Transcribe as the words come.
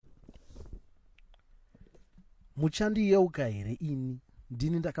muchandiyeuka here ini?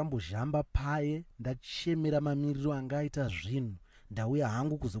 Ndini ndakambozhamba paye ndachemera mamiriro anga aita zvinhu. Ndauya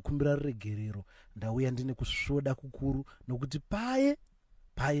hangu kuzokumbira ruregerero. Ndauya ndine kusvoda kukuru nokuti paye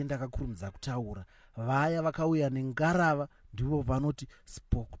ndakakurumidza kutaura. Vaya vakauya nengarava ndivo vanoti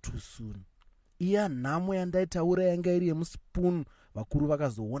spoke too soon. Iya nhamo yandaitaura yanga iri yemuspoon, vakuru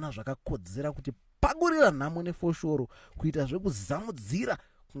vakazoona zvakakodzera kuti pagurira nhamo nefoshoro kuita zvekuzamudzira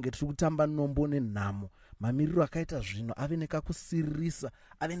kunge tiri kutamba nombo nenhamo. Mamiriro akaita zvino ave nekakusiririsa,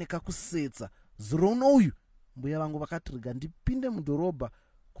 ave nekakusetsa. Zuro uyu mbuya vangu vakatirega ndipinde mudhorobha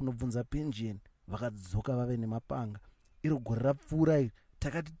kunobvunza penjeni, vakadzoka vave nemapanga. Iro gore rapfuura iri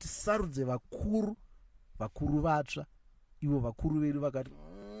takati tisarudze vakuru vatsva. Ivo vakuru vedu vakati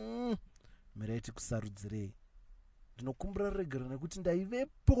mirai tikusarudzirei. Ndinokumbura ruregero nekuti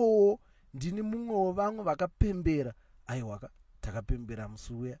ndaivepo, ndini mumwe wevamwe vakapembera. Aiwaka takapembera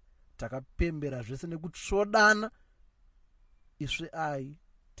musi, takapembera zvese nekutsvodana. Isve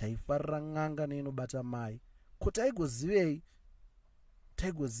taifarira n'anga neinobata mai. Ko taigozivei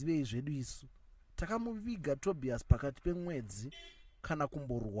zvedu isu? Takamuviga Tobias pakati pemwedzi, kana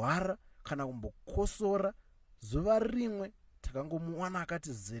kumborwara kana kumbokosora. Zuva rimwe takangomuwana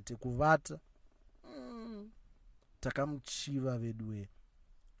akati zete kuvata. Takamuchiva veduwe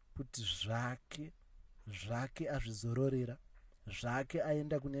kuti zvake azvizororera, zvake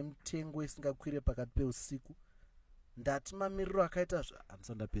aenda kune mitengo isingakwire pakati peusiku. Ndati mamiriro akaita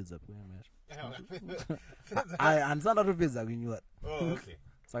handisandapedza kuemera. Handisandatopedza kunyora.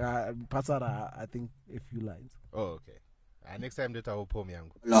 Saka pasara I think a few lines. Okay. Next time data poem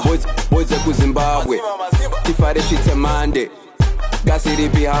yangu. Boys ku Zimbabwe. Tifare shit Monday. Gasiri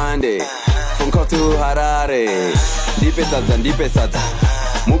behind it. From Kop to Harare. Ndipe sadza.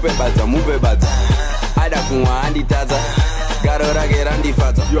 Mube badza. Ada kunwa anditaza. Garora gerandi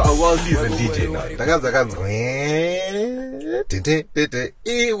fatsa. You are well seasoned DJ now. Takaza kanzwa. Tete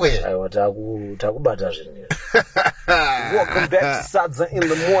iwe. Aiwa takubata zvinhu. Welcome back to Sadza in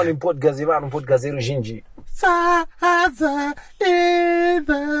the Morning podcast. Ivano podcast eruzhinji. Sadza in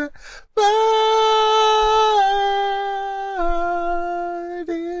the morning.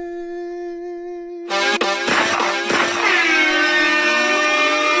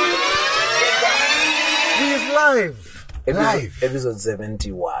 We is live. Episode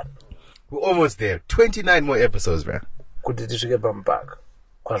 71. We're almost there. 29 more episodes, man. Kuti tisvike pampaka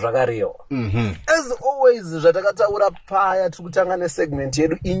kwazvakarewa. As always zvatakataura paya tiri kutanga nesegment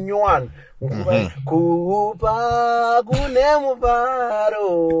yedu inyowani nguva kupa kune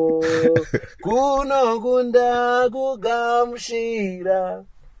mufaro kunokunda kugamushira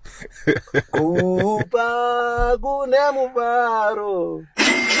kupa kune mufaro.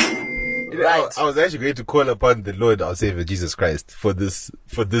 Right. I was actually going to call upon the Lord, our Savior Jesus Christ, for this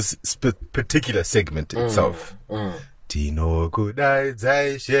particular segment itself. Tino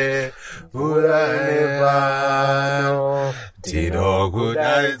kudaizaishe furane pano. Tino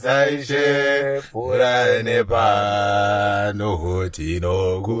kudaizaishe furane pano.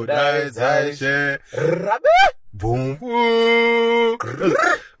 Tino kudaizaishe rabe. Boom boom.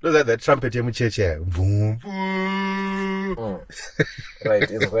 Looks like the trumpet yemucheche. Boom boom.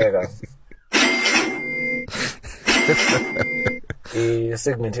 Right, it's where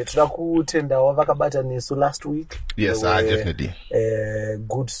segment yetida kutendawo vakabata nesu last week. Yes, definitely.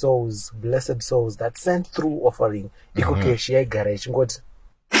 Good souls, blessed souls that sent through offering. Iko keshi yaigara ichingoti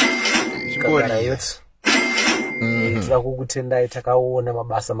kagara yoti tida kukutendai takaona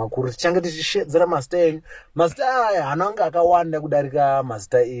mabasa makuru tichange tichishedzera mazita enyu. Mazita aya hananga akawanda kudarika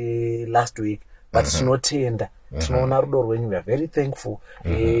mazita last week, but tinotenda tinoona rudo rwenyu. We are very thankful.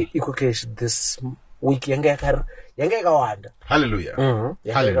 Iko keshi this week yanga yakawanda. Hallelujah. Yanga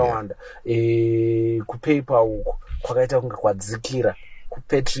yakawanda. Kupaypal uko kwakaita kunge kwadzikira,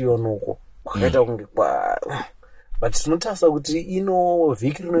 kuPatreon uko kwakaita kunge but tinotasa kuti ino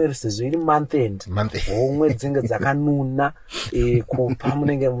vhiki rinoerese zviri month end. Homwe dzinge dzakanuna kupa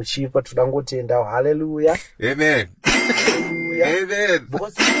munenge muchipa tudangotenda. Hallelujah. Amen. Amen.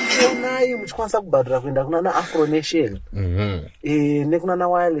 Because kuonai muchikwanisa kubhadhira kuenda kuna na Afro Nation. Nekuna na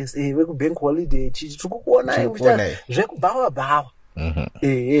wireless vekubank holiday chichi tikukuonai muchita zvekubhawa.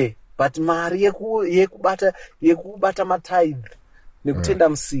 But mari yekubata matithe nekutenda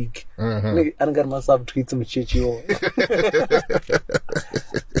musiki anenge ari masubtweets muchechiwo.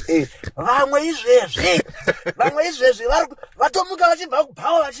 Vamwe izvezvi vatomuka vachibva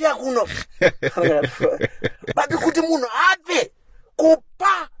kubhawa vachiya kuno. But kuti munhu abve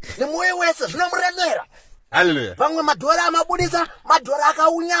kupa nemwoyo wese zvinomuremera. Hallelujah. Vamwe madhora amabudisa, madhora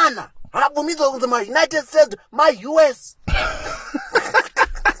akaunyana abvumidzwa kunzi ma-United States, ma-US.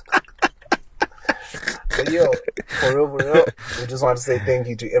 Yo, For real. We just want to say thank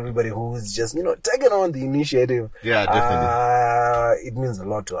you to everybody who's just, taking on the initiative. Yeah, definitely. It means a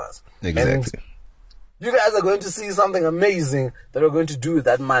lot to us. Exactly. And you guys are going to see something amazing that we're going to do with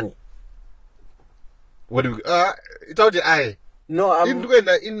that money. What do we, I told you No, I'm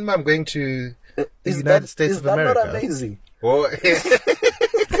going to the United States of America. Is that not amazing? Oh,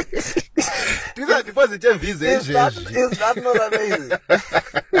 these are deposit visa. Is that not amazing?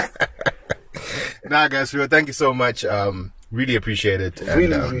 Nah, guys, Rio, thank you so much. Really appreciate it.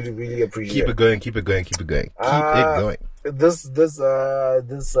 Really, and, really appreciate it. Keep it going. Keep it going.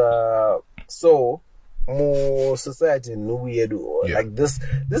 So more society no weird. Yeah. Like this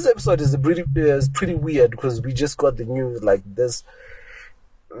episode is pretty weird because we just got the news like this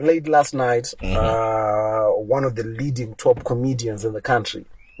late last night. One of the leading top comedians in the country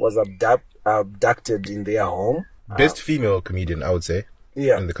was abducted in their home. Best female comedian, I would say.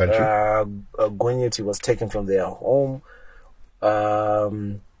 Yeah, in the country. Gonyeti was taken from their home,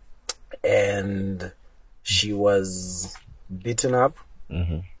 and she was beaten up.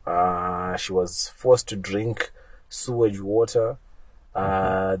 She was forced to drink sewage water.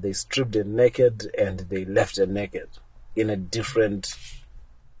 They stripped her naked and they left her naked in a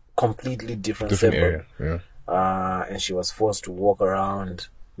completely different area. Yeah. And she was forced to walk around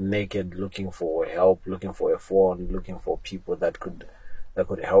naked, looking for help, looking for a phone, looking for people that could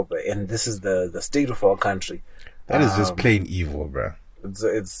help her. And this is the state of our country. That is just plain evil, bro.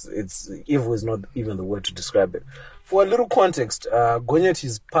 It's evil is not even the word to describe it. For a little context, Gonyet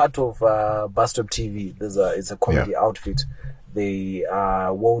is part of Bus Stop TV. It's a comedy outfit. They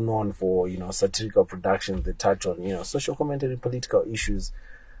are well known for satirical productions. They touch on social commentary, political issues.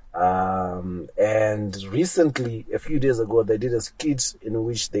 And recently, a few days ago, they did a skit in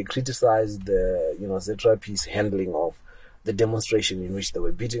which they criticized the ZRP's handling of the demonstration in which they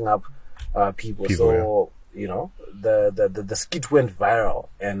were beating up people. So the skit went viral,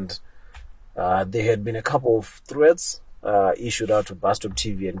 and there had been a couple of threats issued out to Bus Stop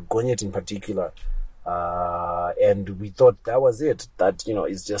TV and Gonyet in particular. And we thought that was it. That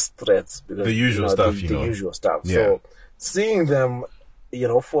it's just threats because the usual stuff. The usual stuff. Yeah. So seeing them,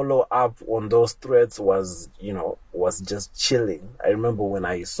 follow up on those threats was just chilling. I remember when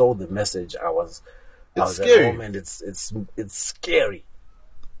I saw the message, I was scary. at home, and it's scary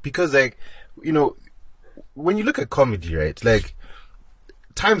because when you look at comedy, right? Like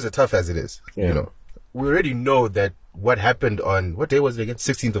times are tough as it is. Yeah. We already know that what happened on what day was it again?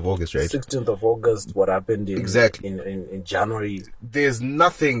 16th of August, right? 16th of August. What happened in January? There's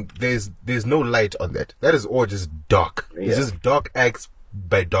nothing. There's no light on that. That is all just dark. Yeah. It's just dark acts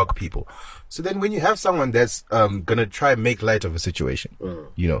by dark people. So then when you have someone that's gonna try and make light of a situation,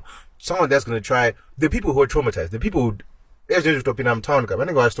 someone that's gonna try, the people who are traumatized, the people who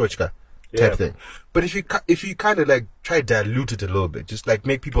type thing. But if you kind of like try dilute it a little bit, just like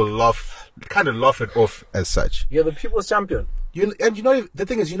make people laugh it off as such. You're the people's champion. The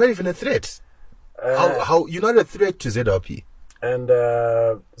thing is, you're not even a threat. How you're not a threat to ZRP. And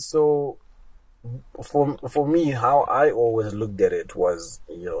so for me, how I always looked at it was,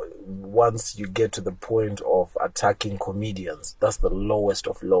 once you get to the point of attacking comedians, that's the lowest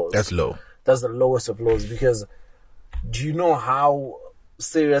of lows. That's low. That's the lowest of lows, because do you know how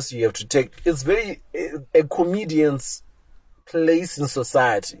serious you have to take? It's a comedian's place in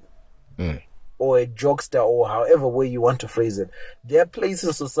society, or a jokester, or however way you want to phrase it. Their place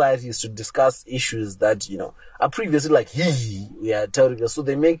in society is to discuss issues that are previously like terrible, so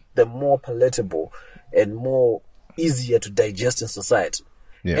they make them more palatable and more easier to digest in society.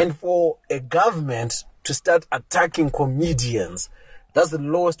 And for a government to start attacking comedians, that's the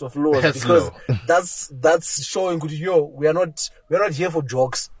lowest of lows, because that's showing good. We're not here for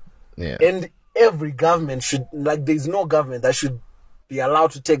jokes. Yeah. And every government should, there's no government that should be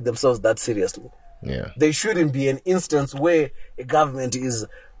allowed to take themselves that seriously. Yeah. There shouldn't be an instance where a government is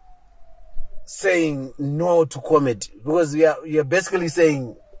saying no to comedy, because you're basically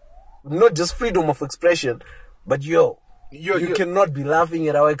saying not just freedom of expression, but you cannot be laughing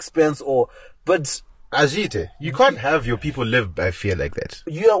at our expense, but Ajite, you can't have your people live by fear like that.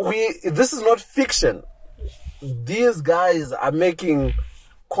 This is not fiction. These guys are making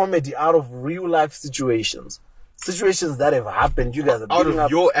comedy out of real life situations that have happened. You guys are out of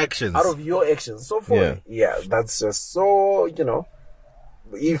your actions. So that's just so,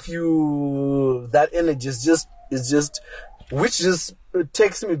 if that energy is just, which just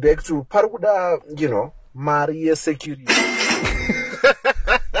takes me back to Paruda, Maria security.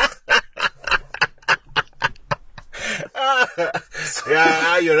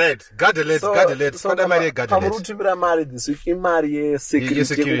 Yeah, you're right. Gotta let. Pamurutumira mari this week. Imari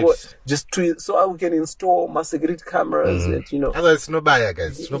security. Just so we can install my security cameras. That, you know. Otherwise, no buyer,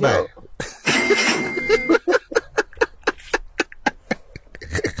 guys. It's no buyer.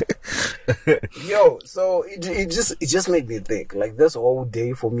 Yo, so it just made me think. Like, this whole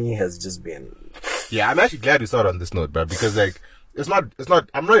day for me has just been. Yeah, I'm actually glad we started on this note, bro, because like it's not.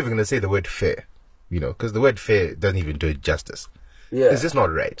 I'm not even gonna say the word fair, you know, because the word fair doesn't even do it justice. Yeah, it's just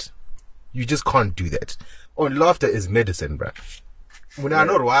not right. You just can't do that. Oh, laughter is medicine, bro. That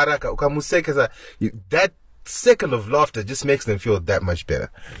second of laughter just makes them feel that much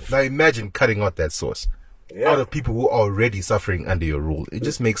better. Now imagine cutting out that source. Out of people who are already suffering under your rule. It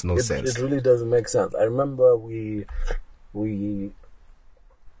just makes no sense. It really doesn't make sense. I remember we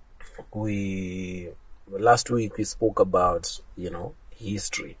last week we spoke about, you know,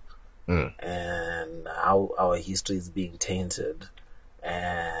 history and how our history is being tainted.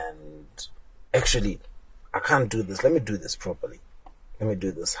 And actually, I can't do this. Let me do this properly. Let me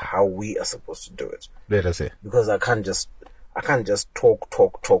do this how we are supposed to do it. Let us say. Because I can't just talk.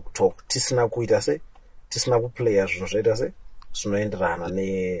 Tisina kuita say. Tisina kuplaya zvinhu zvaita sei zvinoenderana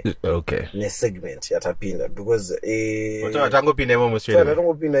ne segment yatapinda because tangopinda imomo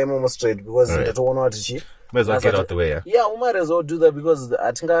straight because ndatoona kuti get out the way. Yeah, we might as well do that because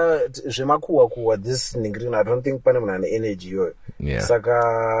atinga zvemakuwa this ningirina I don't think pane munhu ane energy iyoyo.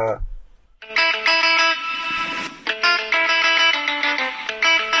 Saka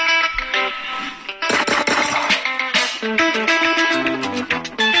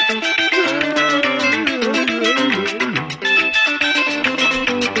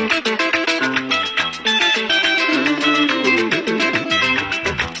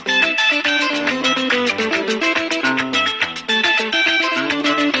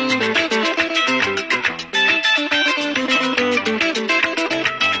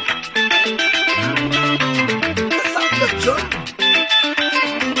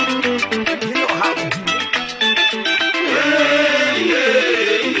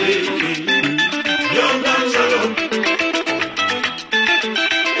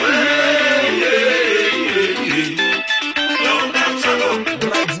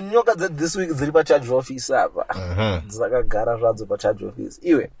this week dziri pacharge office apa dzakagara zvadzo pacharge office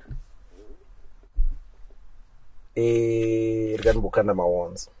iwe rikanimbokanda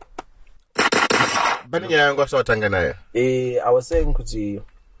mawands pane nyaya yangu asawatanga nayo. I was saying kuti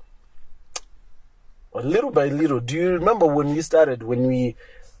little by little, do you remember when we started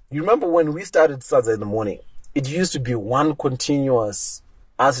Sadza in the morning? It used to be one continuous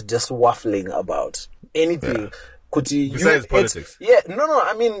us just waffling about anything. Besides politics.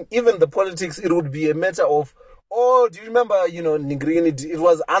 I mean, even the politics, it would be a matter of, do you remember, you know, Ningrini, it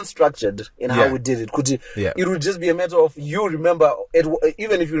was unstructured in how we did it. It would just be a matter of, you remember,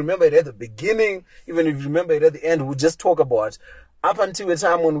 even if you remember it at the beginning, even if you remember it at the end, we'd just talk about up until a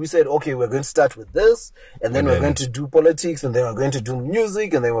time when we said, okay, we're going to start with this, and then we're going to do politics, and then we're going to do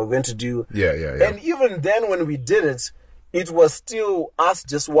music, and then we're going to do... And even then when we did it, it was still us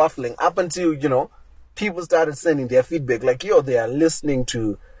just waffling up until, you know, people started sending their feedback, like, they are listening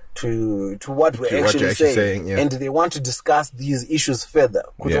to what we're actually saying and they want to discuss these issues further.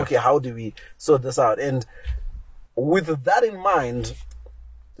 Okay, how do we sort this out? And with that in mind,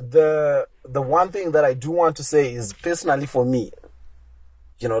 the one thing that I do want to say is, personally for me,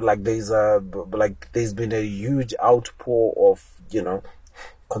 you know, like there's been a huge outpour of, you know,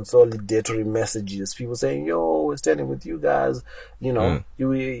 consolidatory messages, people saying, we're standing with you guys, you know,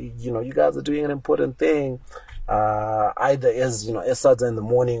 you guys are doing an important thing, either as, you know, as Sadza in the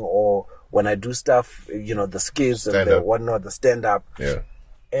morning, or when I do stuff, you know, the skits and the whatnot, the stand-up.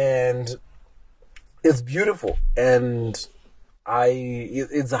 And it's beautiful, and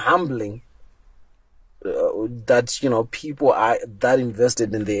it's humbling that, you know, people are that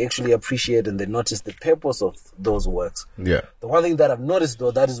invested and they actually appreciate and they notice the purpose of those works. The one thing that I've noticed,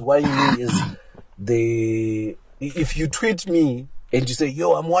 though, that is why me is if you tweet me and you say,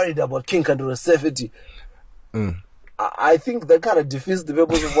 I'm worried about King Kandura's safety, I think that kind of defeats the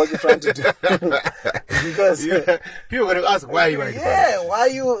purpose of what you're trying to do. Because people are going to ask, why are you worried about it? Why are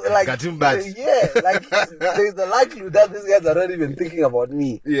you like... Got him bad. There's the likelihood that these guys are not even thinking about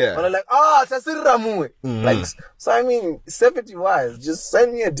me. And I'm like, like, so I mean, safety-wise, just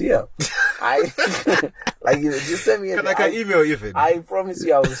send me a DM. Just send me a DM. I can email you. I promise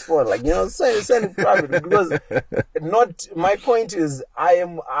you I'll respond. Like, you know, send it privately, because my point is, I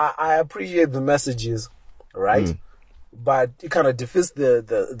appreciate the messages, right? But it kind of defeats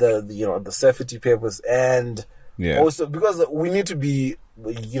the you know, the safety purpose. And Yeah. Also, because we need to be,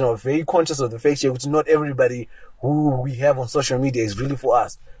 very conscious of the fact that not everybody who we have on social media is really for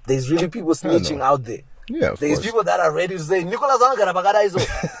us. There's really people snitching out there. Yeah, of There's course. people that are ready to say, Nicholas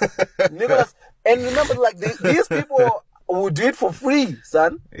Angarabagara Nicholas. And remember, like, these people will do it for free,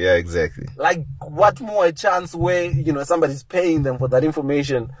 son. Yeah, exactly. Like, what more a chance where, somebody's paying them for that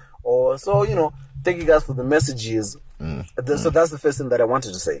information? Or, so, thank you guys for the messages. So that's the first thing that I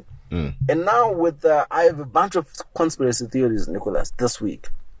wanted to say. And now I have a bunch of conspiracy theories, Nicholas, this week.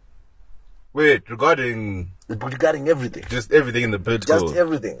 Wait, regarding everything. Just everything in the political... Just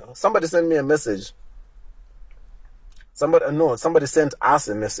everything. Somebody sent me a message. Somebody sent us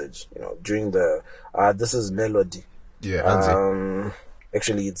a message, during the... this is Melody. Yeah,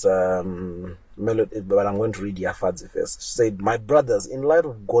 actually, it's Melody, but I'm going to read Yafadzi first. She said, my brothers, in light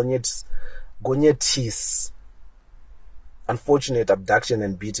of Gonyeti's unfortunate abduction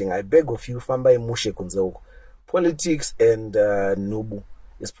and beating, I beg of you, Fambai Mushe Kunzoko. Politics and Nubu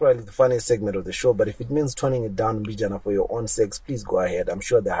is probably the funniest segment of the show, but if it means toning it down, Mbijana, for your own sakes, please go ahead. I'm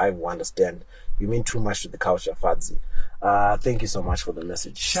sure the Hive will understand. You mean too much to the culture, Fadzi. Thank you so much for the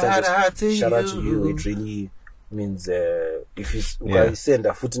message. Shout out to you. It really means if you send a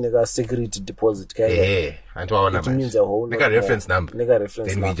Futinega security deposit, it means a whole lot more. Reference number.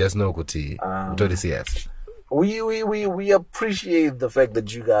 Then we just know Kuti. We appreciate the fact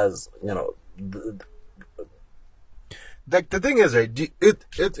that you guys, like, the thing is, right,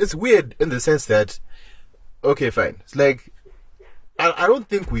 it's weird in the sense that, okay, fine. It's like, I don't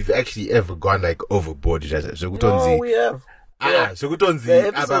think we've actually ever gone, like, overboard. No, we have.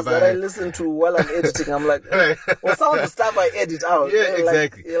 The episodes that I listen to while I'm editing, I'm like, well, some of the stuff I edit out. Yeah,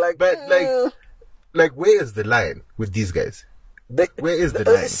 exactly. You're like, but, like, where is the line with these guys? Where is the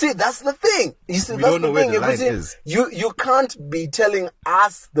line? See, that's the thing. You see, we that's don't know the thing. where the line is. You can't be telling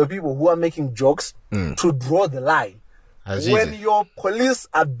us, the people who are making jokes, to draw the line. When your police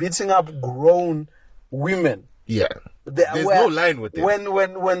are beating up grown women. Yeah. There's no line with it.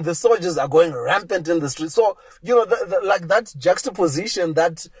 When the soldiers are going rampant in the streets. So, like that juxtaposition,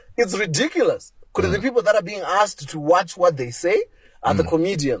 that it's ridiculous. Because the people that are being asked to watch what they say are the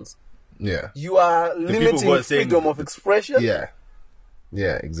comedians. Yeah. You are limiting freedom of expression. Yeah.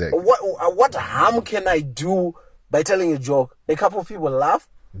 Yeah, exactly. What harm can I do by telling a joke? A couple of people laugh.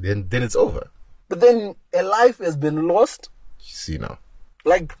 Then it's over. But then a life has been lost. You see now.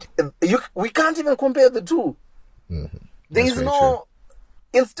 Like, we can't even compare the two. Mm-hmm. There is no...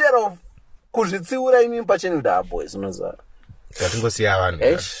 True. Instead of... Boys, what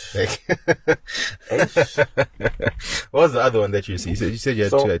was the other one that you see? You said you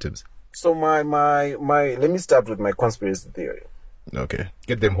had 2 items. So my let me start with my conspiracy theory. Okay.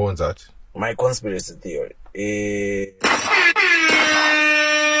 Get them horns out. My conspiracy theory.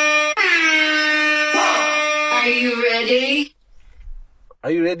 Are you ready?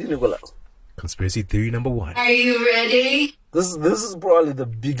 Are you ready, Nicholas? Conspiracy theory number 1. Are you ready? This is probably the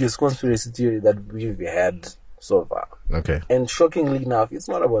biggest conspiracy theory that we've had so far. Okay. And shockingly enough, it's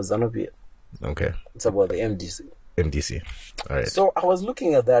not about Zanupia. Okay. It's about the MDC. All right. So I was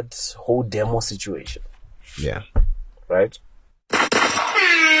looking at that whole demo situation. Yeah. Right? I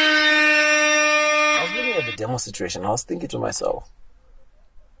was looking at the demo situation. I was thinking to myself,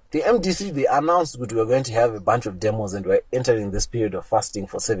 the MDC, they announced that we were going to have a bunch of demos and we're entering this period of fasting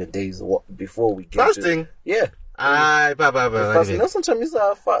for 7 days before we get fasting? Yeah. Fasting. No, sometimes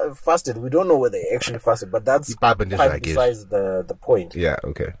fasted. We don't know whether they actually fasted, but that's quite besides the point. Yeah,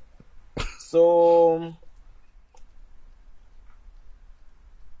 okay. So,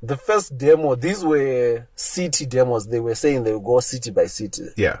 the first demo, these were city demos. They were saying they would go city by city.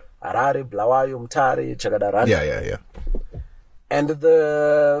 Yeah. Harare, Blawayo, Mutare, Chagadarani. Yeah. And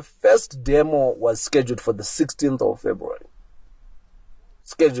the first demo was scheduled for the 16th of February.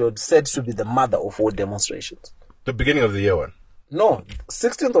 Said to be the mother of all demonstrations. The beginning of the year one? No,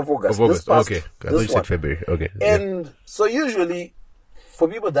 16th of August. Okay. I thought you said February. Okay. And so usually, for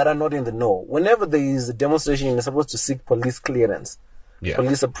people that are not in the know, whenever there is a demonstration, you're supposed to seek police clearance. Yeah.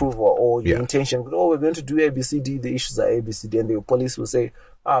 Police approval or your intention. Oh, we're going to do ABCD. The issues are ABCD, and the police will say,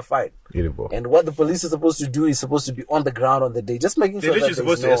 fine. Beautiful. And what the police is supposed to do is supposed to be on the ground on the day, just making sure that they're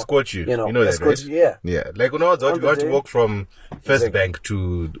supposed to escort you. You know that, escort right? You, yeah. Like when I was out, we had to walk from First Bank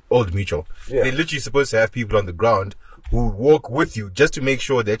to Old Mutual. Yeah. They're literally supposed to have people on the ground who walk with you just to make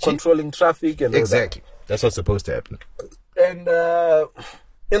sure that controlling traffic and exactly. That's what's supposed to happen. And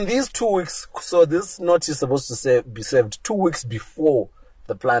in these 2 weeks, so this notice is supposed to be served 2 weeks before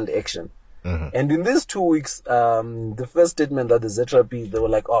the planned action. Mm-hmm. And in these 2 weeks, the first statement that the ZRP, they were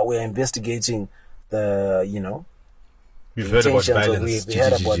like, we're investigating the We've heard about intentions of violence. we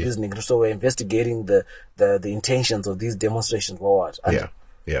heard about these niggas. So we're investigating the intentions of these demonstrations or what. And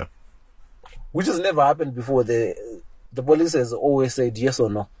Yeah. which has never happened before. The police has always said yes or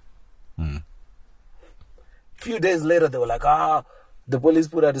no. Few days later, they were like, the police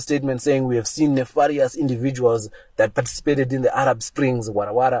put out a statement saying we have seen nefarious individuals that participated in the Arab Springs,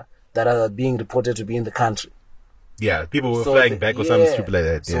 Wara, that are being reported to be in the country. Yeah, people were flying back or something stupid like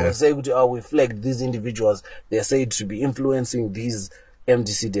that. So they say, we flagged these individuals. They're said to be influencing these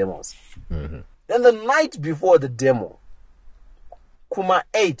MDC demos. Then the night before the demo, Kuma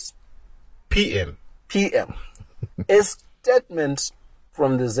 8 PM. a statement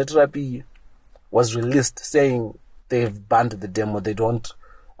from the ZRP was released saying they've banned the demo. They don't,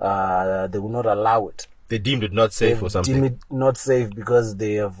 they will not allow it. They deemed it not safe or something. Deemed it not safe because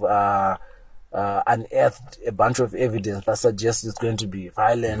they have unearthed a bunch of evidence that suggests it's going to be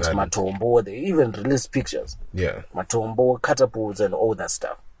violent. Matombo. They even released pictures. Yeah. Matombo, catapults, and all that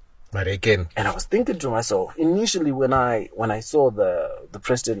stuff. But again, and I was thinking to myself initially when I saw the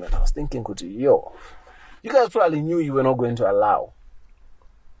press statement, I was thinking, yo, you guys probably knew you were not going to allow.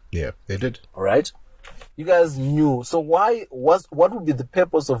 Yeah, they did. All right, you guys knew. So what would be the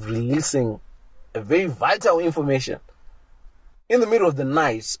purpose of releasing a very vital information in the middle of the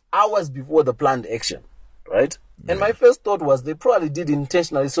night, hours before the planned action, right? And my first thought was they probably did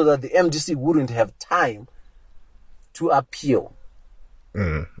intentionally so that the MDC wouldn't have time to appeal.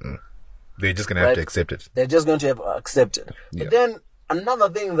 They're just going to have to accept it. They're just going to have to accept it. Yeah. But then another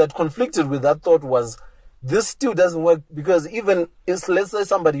thing that conflicted with that thought was this still doesn't work because even if, let's say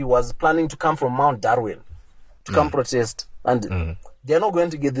somebody was planning to come from Mount Darwin to come protest and they're not going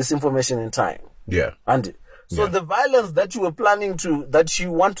to get this information in time. Yeah. And so the violence that you were planning that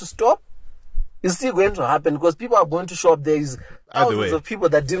you want to stop is still going to happen because people are going to show up. There is thousands of people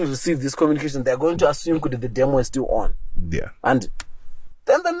that didn't receive this communication. They're going to assume that the demo is still on. Yeah. And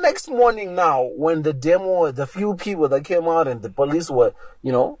then the next morning now, when the demo, the few people that came out and the police were,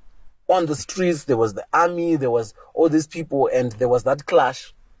 on the streets, there was the army, there was all these people, and there was that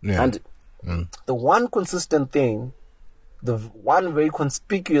clash. Yeah. And the one consistent thing, the one very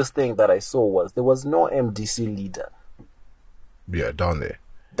conspicuous thing that I saw was there was no MDC leader. Yeah, down there.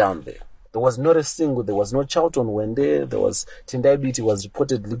 There was not a single, there was no Charlton Wende, there was Tendai Biti was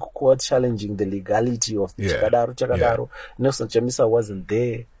reportedly court challenging the legality of the Chakadaru. Nelson Chamisa wasn't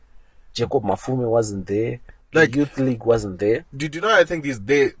there. Jacob Mafume wasn't there. The Youth League wasn't there. Did you know, I think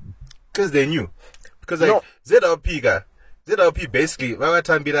because they knew. Because ZLP basically, by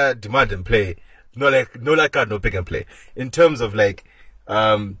time be that demand and play, no pick and play. In terms of the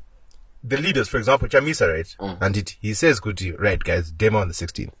leaders, for example, Chamisa, right? And he says, right, guys, demo on the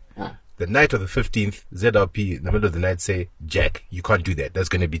 16th. The night of the 15th, ZLP, in the middle of the night, say, Jack, you can't do that. That's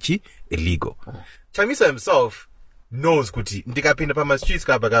going to be illegal. Chamisa himself knows Kuti.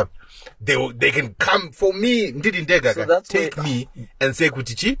 They can come for me. Take me and say,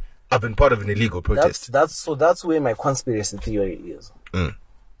 Kuti, I've been part of an illegal protest. That's where my conspiracy theory is.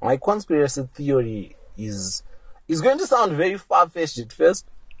 My conspiracy theory is going to sound very far-fetched at first.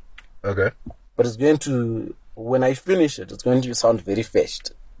 Okay. But it's going to, when I finish it, it's going to sound very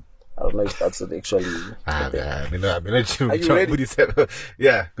fetched. I don't know if that's actually. Are you ready?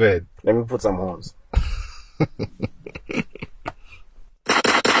 Yeah, go ahead. Let me put some horns.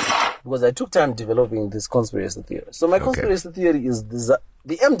 Because I took time developing this conspiracy theory. So my conspiracy theory is this: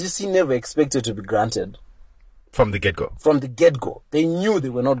 the MDC never expected to be granted. From the get-go. They knew they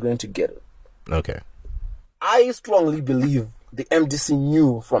were not going to get it. Okay. I strongly believe the MDC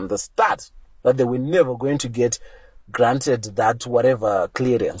knew from the start that they were never going to get granted that whatever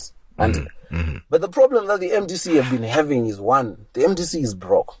clearance. And but the problem that the MDC have been having is one, the MDC is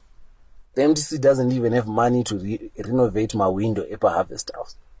broke. The MDC doesn't even have money to renovate my window Epa Harvest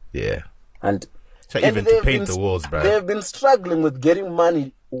House. Yeah. And even to paint the walls, bro. They've been struggling with getting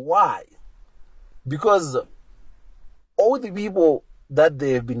money. Why? Because all the people that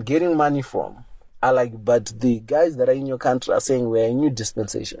they've been getting money from are but the guys that are in your country are saying we're a new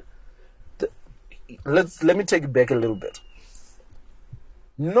dispensation. Let me take it back a little bit.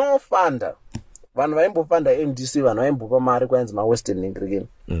 No funder. Vanhu vaimbofanda MDC, vanhu vaimbopa mari kwanzi ma-Western again.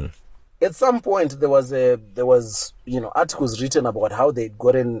 At some point there was articles written about how they'd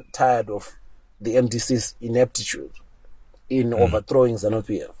gotten tired of the MDC's ineptitude in overthrowing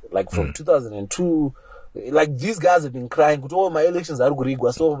ZANU-PF. Like from 2002, these guys have been crying, all my elections are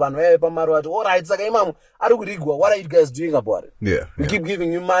kurigwa. So vanhu vaipa mari vati, all right, saka imamu ari kurigwa. What are you guys doing about it? We keep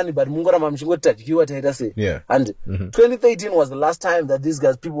giving you money, but mungoramba muchingotadyiwa taita sei. And 2013 was the last time that these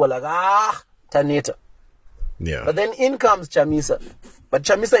guys, people were like, Taneta. Yeah. But then in comes Chamisa. But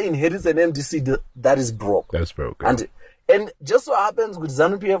Chamisa inherits an MDC that is broke. That's broke. And And just so happens with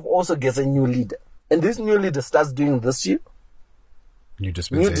ZANU-PF also gets a new leader. And this new leader starts doing this shit. New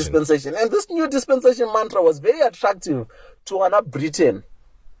dispensation. And this new dispensation mantra was very attractive to Nana Britain,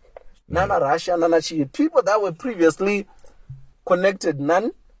 Nana Russia, Nana Chile, people that were previously connected,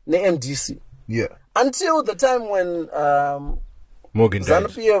 none, MDC. Yeah. Until the time when Morgan died.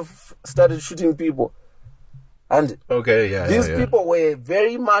 ZANU-PF started shooting people. And these people were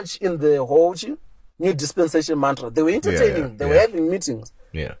very much in the whole new dispensation mantra. They were entertaining. They were having meetings.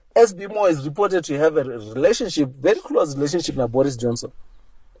 Yeah. SB Moore is reported to have a relationship, very close relationship with Boris Johnson.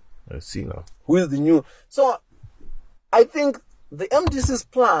 I see now. Who is the new... So, I think the MDC's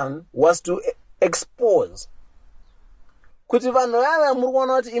plan was to expose. The guys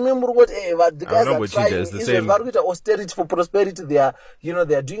are trying, it's the same. Austerity for prosperity. They are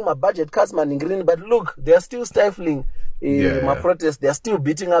doing my budget cuts, man, in green. But look, they are still stifling my protests. They are still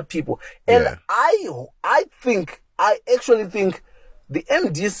beating up people. And I actually think the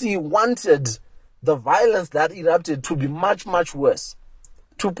MDC wanted the violence that erupted to be much, much worse,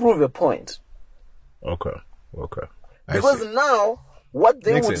 to prove a point. Okay. Because now, what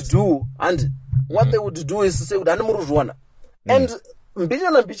they would do, they would do is to say, and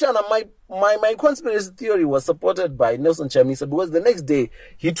Mbichana, my conspiracy theory was supported by Nelson Chamisa, because the next day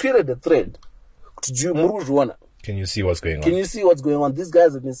he tweeted a thread to Can you see what's going on? Can you see what's going on? These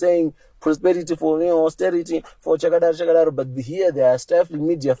guys have been saying prosperity for austerity for chakadar, but here they are stifling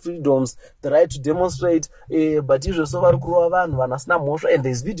media freedoms, the right to demonstrate. But and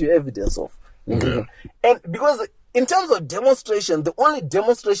there's video evidence of. And because in terms of demonstration, the only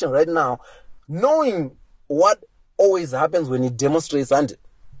demonstration right now, knowing what always happens when it demonstrates, and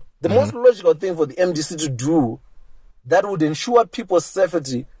the most logical thing for the MDC to do that would ensure people's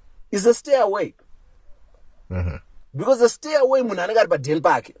safety is a stay away. Because the stay away,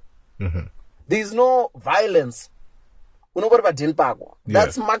 there is no violence.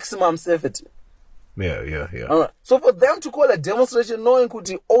 That's maximum safety. Yeah. So for them to call a demonstration, knowing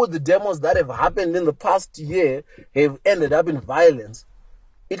all the demos that have happened in the past year have ended up in violence,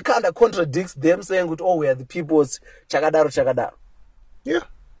 it kind of contradicts them saying, we are the people's chakadaro. Yeah.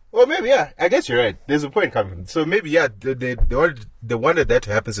 Well, maybe, I guess you're right. There's a point coming. So maybe, they wanted that to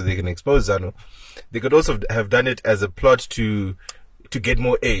happen so they can expose ZANU. They could also have done it as a plot to get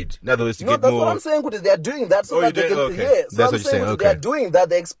more aid. In other words, to get more... No, that's what I'm saying. They're doing that so that they can... Okay. Yeah, so that's I'm what you're saying. Okay. They're doing that.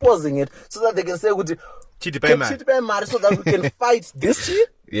 They're exposing it so that they can say, so that we can fight this shit.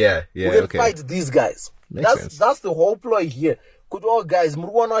 Yeah, we can fight these guys. That's the whole ploy here. Good old guys,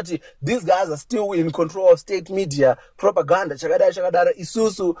 these guys are still in control of state media, propaganda, chakadara,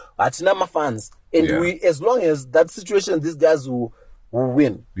 isusu, atinama fans. And we, as long as that situation, these guys will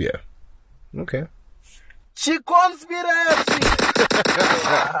win. Yeah. Okay. maConspiracy!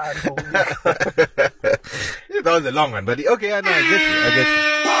 That was a long one, but okay, I get you.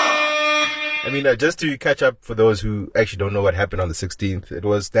 I mean, just to catch up for those who actually don't know what happened on the 16th, it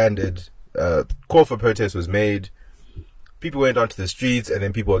was standard. Call for protest was made. People went onto the streets, and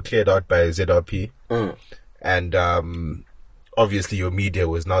then people were cleared out by ZRP. And obviously, your media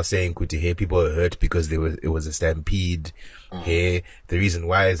was now saying, hey, people were hurt because it was a stampede. Hey, the reason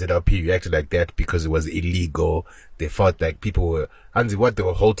why ZRP reacted like that because it was illegal. They felt like people were, they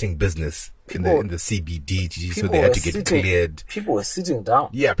were halting business in the CBD, so they had to get cleared. People were sitting down.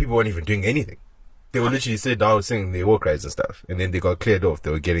 Yeah, people weren't even doing anything. They were literally sitting down singing their war cries and stuff, and then they got cleared off.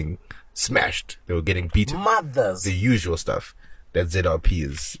 They were getting smashed. They were getting beaten. Mothers. The usual stuff that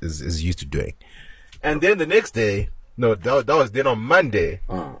ZRP is used to doing. And then the next day, no, that was then on Monday,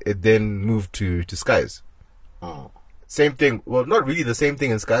 it then moved to Skies. Same thing. Well, not really the same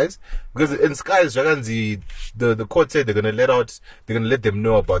thing in Skies, because in Skies, Jaganzi, the court said they're gonna let them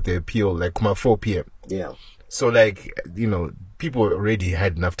know about the appeal like 4 p.m. Yeah. So like, people already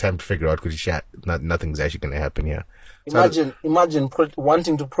had enough time to figure out because nothing's actually gonna happen here. Imagine wanting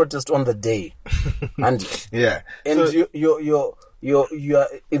to protest on the day, and so, you're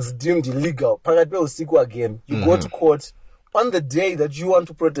it's deemed illegal. Again, you go to court on the day that you want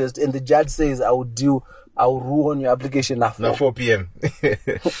to protest, and the judge says, "I will rule on your application now 4 p.m."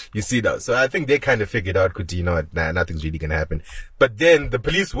 You see that? So I think they kind of figured out, nothing's really gonna happen. But then the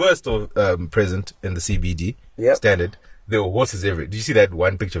police were still present in the CBD standard. There were horses everywhere. Did you see that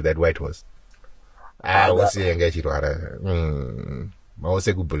one picture of that white horse? I was saying, but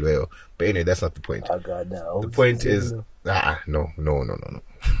anyway, that's not the point. The point is, no.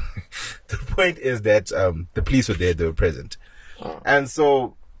 The point is that the police were there, they were present. And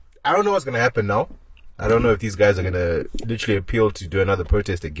so, I don't know what's going to happen now. I don't know if these guys are going to literally appeal to do another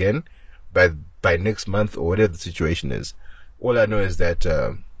protest again by next month or whatever the situation is. All I know is that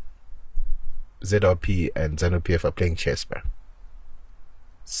ZRP and ZANU-PF are playing chess, bro.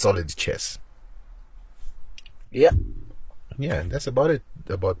 Solid chess. Yeah. Yeah, and that's about it.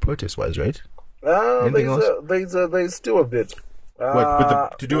 About protest-wise, right? There's still a bit. What with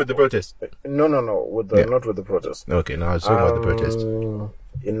to do with the protest? No. Not with the protest. Okay, now I was talking about the protest.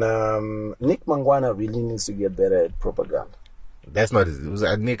 Nick Mangwana really needs to get better at propaganda. That's not it. It was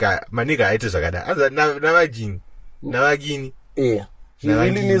a nigga. My nigga, I just got that. I was like, Navagini. Yeah, he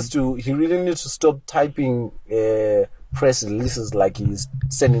really needs to stop typing press releases like he's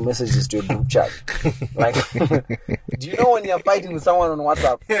sending messages to a group chat. Like, do you know when you're fighting with someone on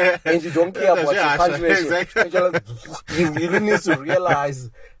WhatsApp and you don't care about your punctuation? Exactly. He really needs to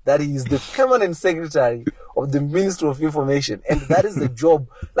realize that he is the permanent secretary of the Ministry of Information, and that is the job.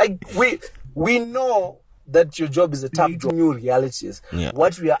 Like, we know that your job is a tough job, new realities. Yeah.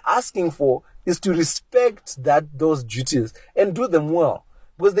 What we are asking for is to respect those duties and do them well,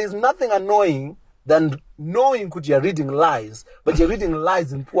 because there's nothing annoying than knowing you're reading lies, but you're reading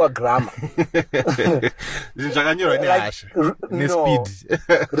lies in poor grammar. No,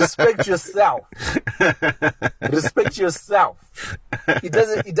 respect yourself. Respect yourself. It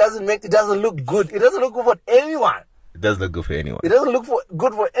doesn't look good. It doesn't look good for anyone. It doesn't look good for anyone. It doesn't look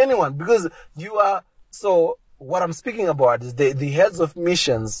good for anyone, because you are. So what I'm speaking about is the heads of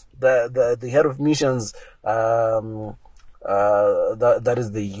missions, the head of missions, that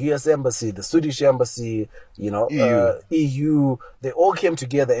is the US Embassy, the Swedish Embassy, EU, they all came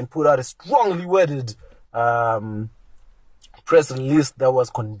together and put out a strongly worded press release that was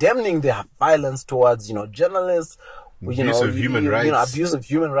condemning the violence towards, journalists, abuse of human rights. Abuse of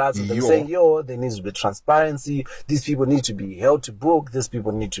human rights. And they're saying, there needs to be transparency. These people need to be held to book. These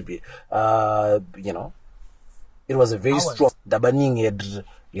people need to be, it was a very strong. Dabaning had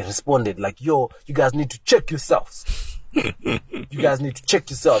responded like, you guys need to check yourselves. You guys need to check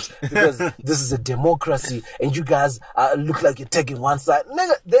yourselves, because this is a democracy and you guys look like you're taking one side.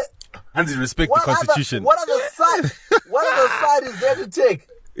 Nigga, and they respect the Constitution. What other side is there to take?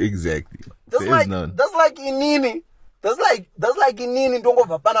 Exactly. That's like inini. That's like inini ndongo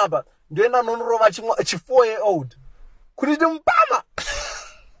vapanapa. Ndoenda nonrova a 4-year-old. Kurite mpama.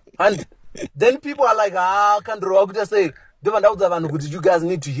 And then people are like, kandro wakuta say, you guys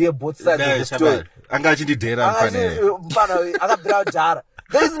need to hear both sides of the story.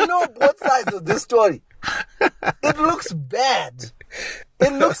 There is no both sides of this story. It looks bad.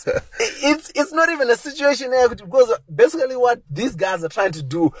 It's not even a situation here, because basically what these guys are trying to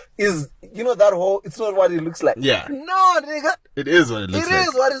do is, that whole, it's not what it looks like. Yeah. No, nigga. It is what it looks like. It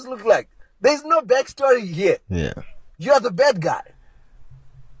is what it looks like. There's no backstory here. Yeah. You are the bad guy.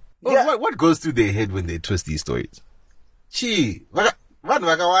 Well, yeah. What goes through their head when they twist these stories? I need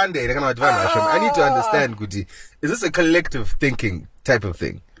to understand, Kuti. Is this a collective thinking type of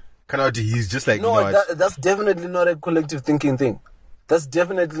thing? He's just like, no, that's definitely not a collective thinking thing. That's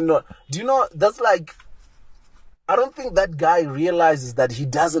definitely not. Do you know, that's like, I don't think that guy realizes that he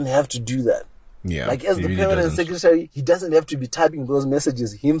doesn't have to do that. Yeah. Like, as the permanent secretary, he doesn't have to be typing those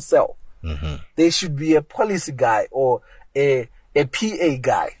messages himself. Mm-hmm. There should be a policy guy or a PA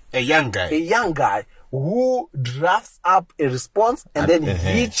guy. A young guy who drafts up a response and then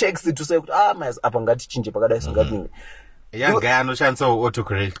he checks it to say, a young guy no chance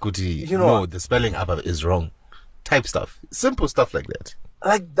autocorrect kuti, no, the spelling up is wrong. Type stuff. Simple stuff like that.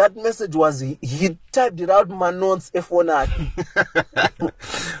 Like, that message was, he typed it out my notes F1.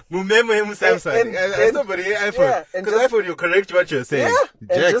 Somebody iPhone. Because iPhone, you correct what you're saying. Yeah,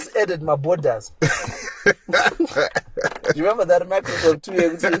 and just edit my borders. Do you remember that Microsoft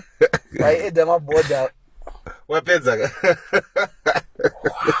 2 I edit my border.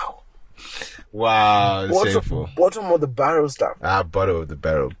 Wow. Bottom of the barrel stuff. Bottom of the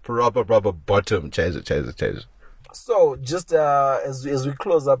barrel. Proper bottom. Cheers. So, just as we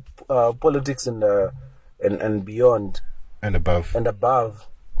close up politics and beyond and above,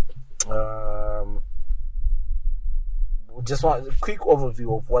 just want a quick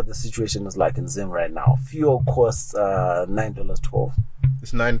overview of what the situation is like in Zim right now. Fuel costs $9.12.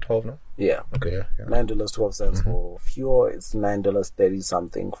 It's $9.12 now? Yeah. Okay, yeah. $9.12 for fuel. It's $9.30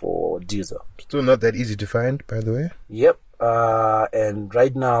 something for diesel. Still not that easy to find, by the way. Yep. And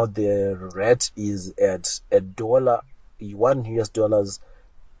right now the rate is at $1. $1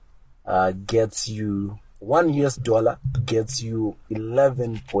 gets you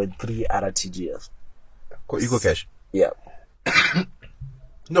 $11.3 RTGS. Eco Cash. Yeah.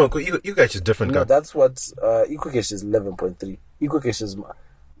 No, Eco Cash is different. No, that's what Eco Cash is 11.3. Eco Cash is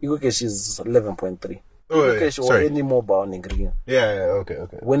 11.3. Oh, cash or any mobile in green. Yeah, okay.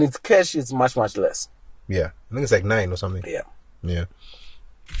 When it's cash, it's much less. Yeah, I think it's like 9 or something. Yeah.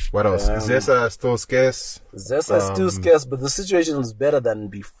 What else? Zesa still scarce. Zesa is still scarce, but the situation is better than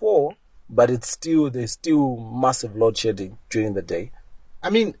before. But there's still massive load shedding during the day. I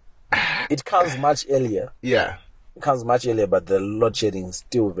mean, it comes much earlier. Yeah. It comes much earlier, but the load shedding is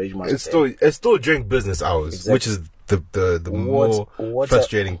still very much it's still during business hours, exactly. Which is the more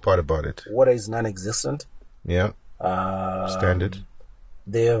frustrating part about it. Water is non-existent. Yeah. Standard.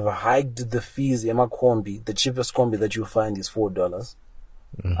 They have hiked the fees. Combi, the cheapest combi that you find is $4.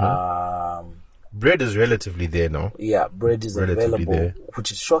 Bread is relatively there now. Yeah, bread is available,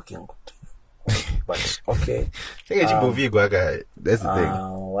 which is shocking. But okay. That's the thing.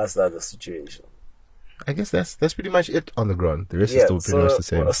 What's the other situation? I guess that's pretty much it on the ground. The rest is still pretty much the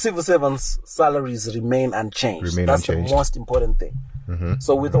same. Civil servants' salaries remain unchanged. That's the most important thing.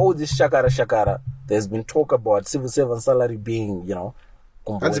 So with all this shakara, there's been talk about civil servant salary being,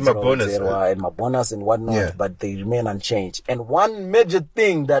 that's my bonus, and my bonus and whatnot, but they remain unchanged. And one major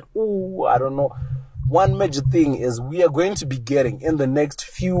thing one major thing is we are going to be getting in the next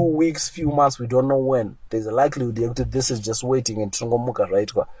few weeks, few months, we don't know when. There's a likelihood that this is just waiting in Tungomuka,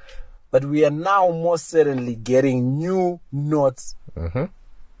 right? But we are now most certainly getting new notes.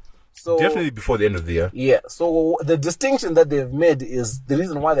 So definitely before the end of the year. Yeah. So the distinction that they've made is the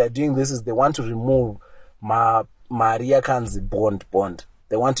reason why they're doing this is they want to remove Maria Khan's bond.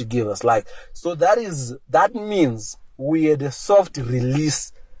 They want to give us so that means we had a soft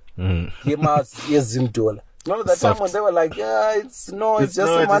release. Remember that time when they were like, it's just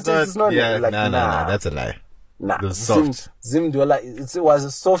semantics, it's not. Yeah, nah, that's a lie. Nah, it was soft. Zimdola, it was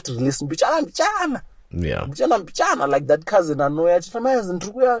a soft release. Bichana. Yeah. Bichana, like that cousin Anoya Chifamaz and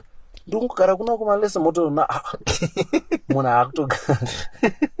Truya. Don't Karakuna Kumalesa Moto na Monacto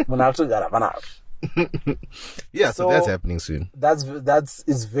Garavana. Yeah, so that's happening soon. That's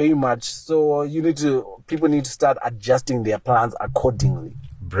is very much so. People need to start adjusting their plans accordingly.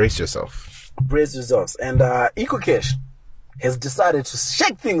 Brace yourselves. And EcoCash has decided to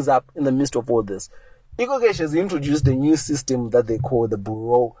shake things up in the midst of all this. EcoCash has introduced a new system that they call the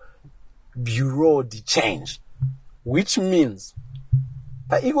Bureau de Change, which means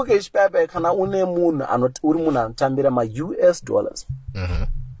EcoCash paper kana unemun urimuna tambira ma US dollars.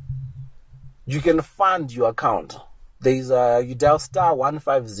 You can fund your account. There's you dial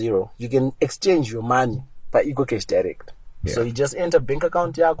 *150. You can exchange your money by EcoCash Direct. Yeah. So you just enter bank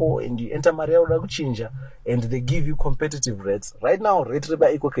account yako and you enter Maria Raguchinja and they give you competitive rates. Right now, rate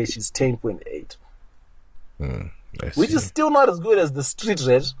by EcoCash is 10.8. Which is still not as good as the street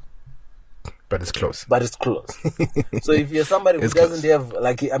rate. But it's close. So if you're somebody who doesn't have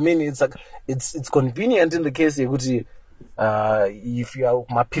it's convenient in the case if you are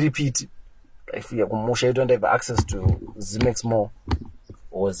mapiripiti, if you don't have access to Zimex More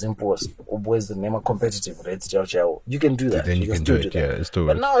or Zimpos or boys the name of competitive rates, you can do that. Then you can do it. Yeah, it's still.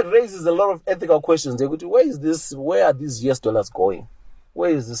 But now it raises a lot of ethical questions. They go to where are these US dollars going?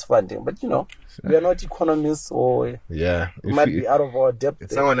 Where is this funding? But we are not economists, or it might be out of our depth.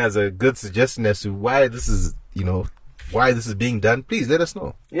 If someone has a good suggestion as to why this is, why this is being done, please let us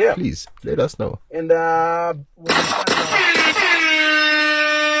know. Yeah, please let us know. And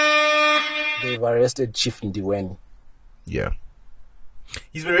they've arrested Chief Ndiweni. Yeah,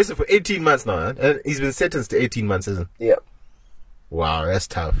 he's been arrested for 18 months now, and he's been sentenced to 18 months, isn't he? Yeah. Wow, that's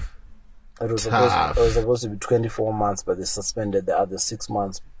tough. It was supposed to be 24 months, but they suspended the other 6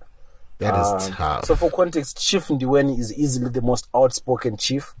 months. That is tough. So for context, Chief Ndiweni is easily the most outspoken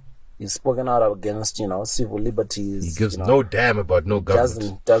chief. He's spoken out against, civil liberties. He gives no damn about no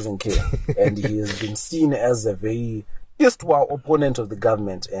government. Doesn't care. And he has been seen as a very erstwhile opponent of the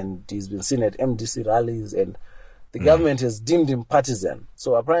government, and he's been seen at MDC rallies, and the government has deemed him partisan.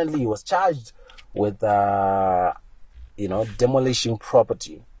 So apparently he was charged with, demolishing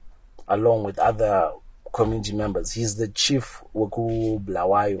property along with other community members. He's the chief Waku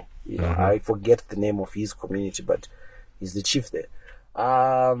Blawayo. I forget the name of his community, but he's the chief there.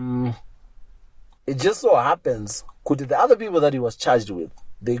 It just so happens, the other people that he was charged with,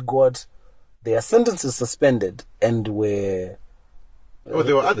 they got their sentences suspended and were...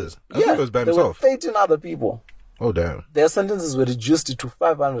 there were others? I think it was by himself. There were 13 other people. Oh, damn. Their sentences were reduced to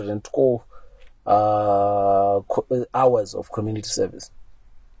 512 hours of community service.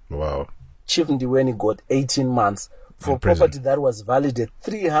 Wow. Chief Ndiweni got 18 months for property that was valued at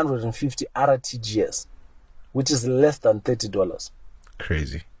 350 RTGS, which is less than $30.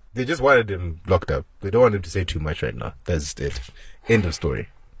 Crazy. They just wanted him locked up. They don't want him to say too much right now. That's it. End of story.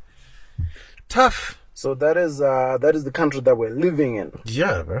 Tough. So that is the country that we're living in.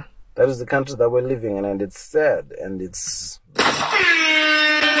 Yeah, bro. That is the country that we're living in, and it's sad, and it's...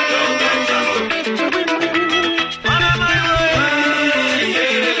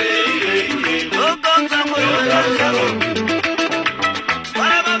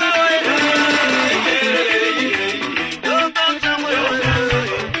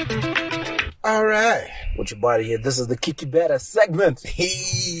 All right. What your body here? This is the Kiki Better segment.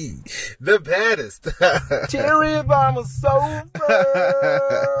 The baddest. Cherry by my sofa.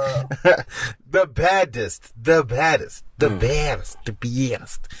 The baddest. The baddest. The baddest. The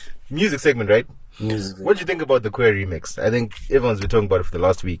baddest. Music segment, right? Music. What do you think about the Queer remix? I think everyone's been talking about it for the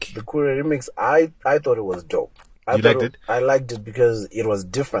last week. The Queer remix, I thought it was dope. You liked it? I liked it because it was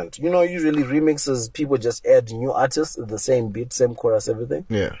different. You know, usually remixes, people just add new artists, the same beat, same chorus, everything.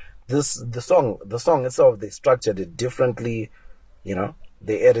 Yeah. The song itself, they structured it differently. You know,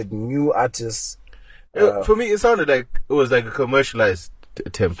 they added new artists. For me, it sounded like it was like a commercialized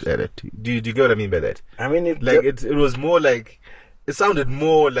attempt at it. Do you get what I mean by that? I mean, it was more like, it sounded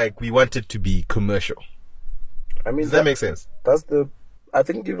more like we wanted to be commercial. I mean, does that make sense? I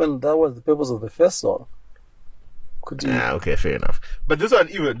think even that was the purpose of the first song. Could you? Okay, fair enough. But this one,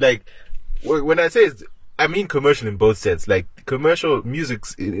 even like when I say I mean commercial in both sense, like commercial music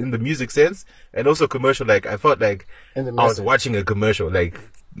in the music sense, and also commercial. Like I felt like I was watching a commercial, like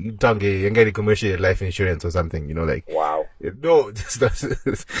you getting commercial life insurance or something. You know, like wow. No, it's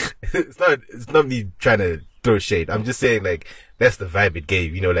not me trying to throw shade. I'm just saying like that's the vibe it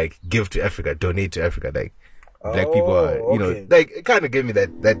gave. You know, like give to Africa, donate to Africa. Like black people are, you know, like it kind of gave me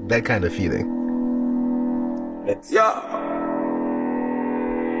that kind of feeling.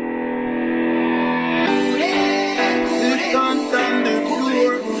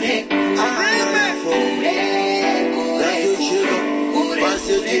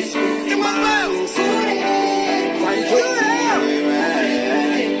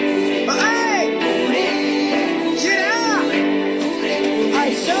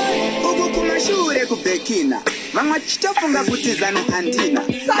 Bekina vamwe chitofunga kuti zano handina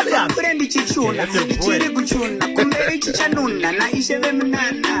kure ndichichuna ndichiri kuchuna kumberi chichanuna naishe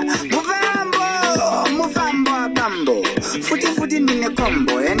vemunana mufambo abambo futi ndine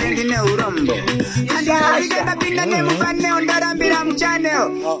kombo ende ndine urombo handikaike ndapinda nemufaneo ndarambira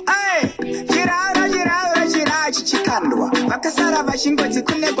muchaneo chiraura chichikandwa vakasara vachingoti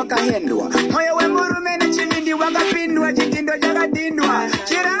kune kwakahendwa moyo wemurume nechivindi wakapindwa chitindo chakadindwa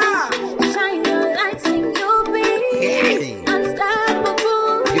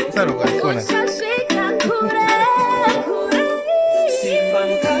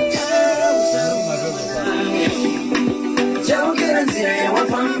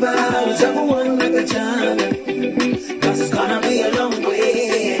Cause it's gonna be a long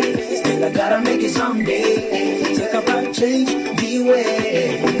way. Still I gotta make it someday. Take a back, change,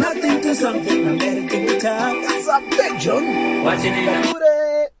 beware. Nothing to something, I'm ready to retire. That's a big John. Watching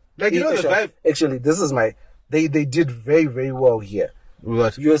it. Like, you know the vibe. Actually, this is they did very, very well here.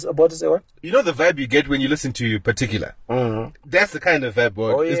 What? You was about to say what? You know the vibe you get when you listen to Particular? Mm-hmm. That's the kind of vibe,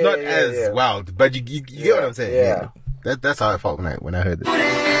 boy. It's not as wild, but you get what I'm saying? Yeah. That's how I felt when I heard this.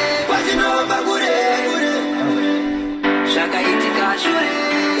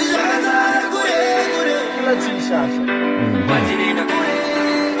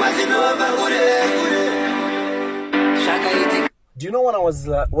 Do you know when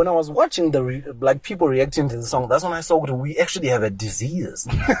I was watching people reacting to the song? That's when I saw that we actually have a disease.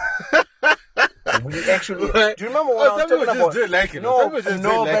 We actually. What? Do you remember when I was talking about? Just like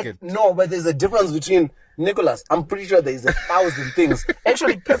it. No, but there's a difference between Nicholas. I'm pretty sure there's 1,000 things.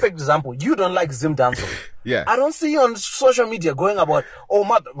 Actually, perfect example. You don't like Zim Danzo. Yeah. I don't see you on social media going about,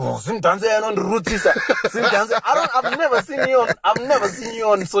 Zim Danzo on the roots. Zim Danzo. I've never seen you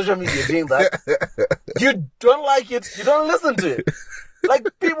on social media doing that. You don't like it. You don't listen to it. Like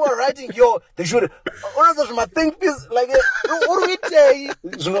people are writing, they should. My think is like, what do we say?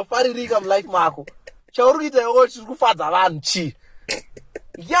 I'm like Marco.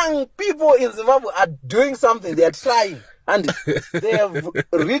 Young people in Zimbabwe are doing something. They are trying, and they have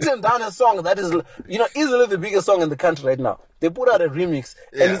written down a song that is, easily the biggest song in the country right now. They put out a remix,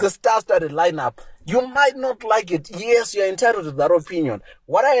 and it's a star-studded lineup. You might not like it. Yes, you're entitled to that opinion.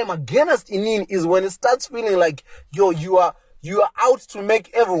 What I am against is when it starts feeling like, you are out to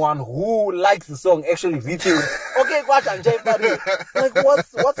make everyone who likes the song actually rethink. Okay, like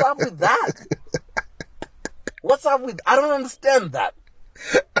what's up with that? I don't understand that.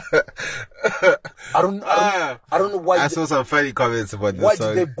 I don't know why. I saw some funny comments about this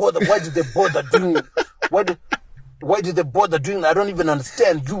song. Why did they bother doing? Why did they bother doing that? I don't even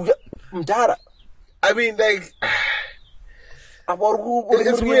understand. Mdara. I mean, like, who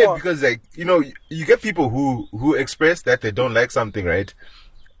it's weird because, like, you get people who express that they don't like something, right?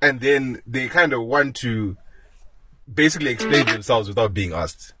 And then they kind of want to basically explain themselves without being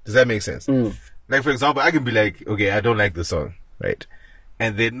asked. Does that make sense? Like, for example, I can be like, okay, I don't like the song, right?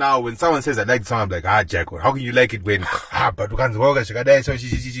 And then now when someone says I like the song, I'm like, Jack, how can you like it when, but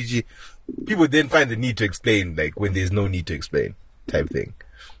people then find the need to explain, like, when there's no need to explain, type thing.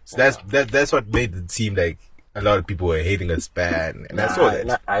 So that's what made it seem like a lot of people were hating us bad, and I saw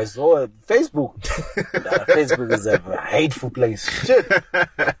that. I saw it. Facebook. Facebook is a hateful place. Shit.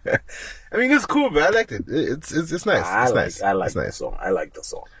 I mean, it's cool, but I liked it. It's nice. I like the song. I like the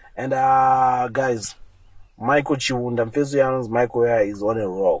song. And guys, Michael Chiwunda, Mfezo Young's Michael is on a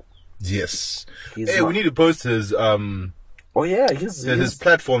roll. Yes. We need to post his his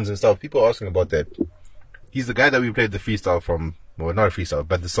platforms and stuff. People are asking about that. He's the guy that we played the freestyle from. Well, not a freestyle,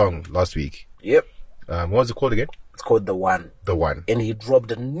 but the song last week. Yep. What was it called again? It's called The One. The One. And he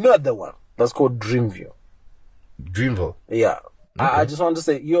dropped another one. That's called Dreamville. Dreamville. Yeah. Okay. I just want to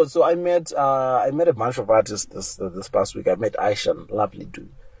say, so I met a bunch of artists this past week. I met Aishan, lovely dude.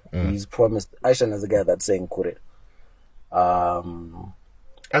 He's promised. Aishan is the guy that sang Kure. I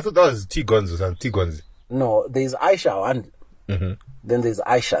thought that was T-Gonz or something. T-Gonz. No, there's Aisha and then there's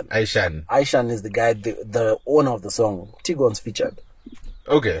Aishan. Aishan is the guy, the owner of the song. T-Gonz featured.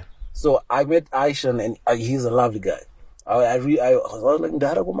 Okay. So I met Aishan and he's a lovely guy. I was like,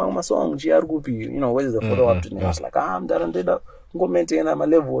 Dara go mang my song, where is the follow up to me? I was like, I'm Dara go maintain my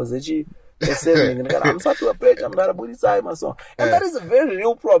levels. I'm such a page, I'm Dara Budisai my song. And that is a very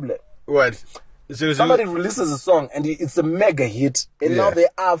real problem. What? Somebody releases a song and it's a mega hit, and now they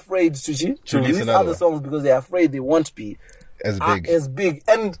are afraid to release other songs because they're afraid they won't be as big.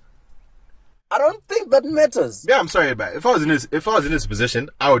 And I don't think that matters. Yeah, I'm sorry, but if I was in this position,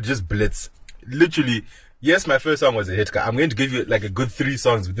 I would just blitz. Literally, yes, my first song was a hit. I'm going to give you like a good 3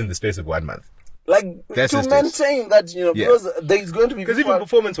 songs within the space of 1 month. Like, that's to maintain that, because there's going to be... Because even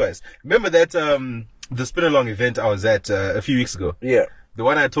performance-wise, remember that the spin-along event I was at a few weeks ago? Yeah. The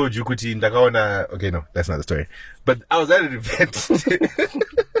one I told you, Kuti, Ndakaona... Okay, no, that's not the story. But I was at an event.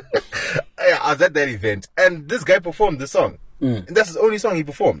 I was at that event, and this guy performed the song. And that's his only song he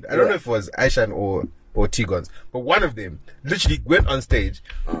performed. I don't know if it was Aishan or T-Gonz, but one of them literally went on stage.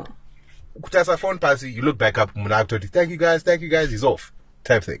 Kutasa phone pass, you look back up, thank you guys, he's off,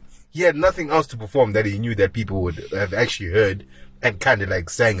 type thing. He had nothing else to perform that he knew that people would have actually heard and kind of like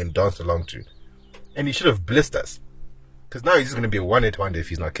sang and danced along to. And he should have blissed us. Because now he's just going to be a one-hit wonder if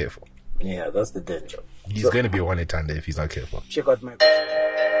he's not careful. Yeah, that's the danger. He's going to be a one-hit wonder if he's not careful. Check out my...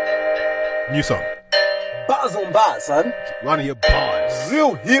 New song. Bars on bars, son. One of your bars.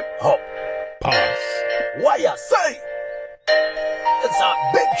 Real hip-hop. Bars. Why you say? It's a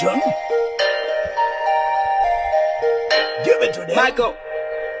big jump. Give it to them. Michael.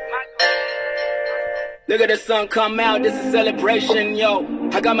 Look at the sun come out, this is celebration, yo.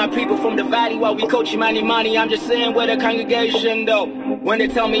 I got my people from the valley while we coaching money. I'm just saying with the congregation, though. When they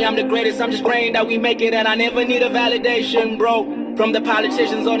tell me I'm the greatest, I'm just praying that we make it, and I never need a validation, bro. From the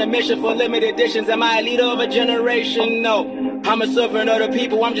politicians on a mission for limited editions, am I a leader of a generation? No. I'm a servant of the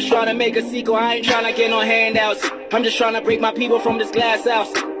people, I'm just trying to make a sequel. I ain't trying to get no handouts. I'm just trying to break my people from this glass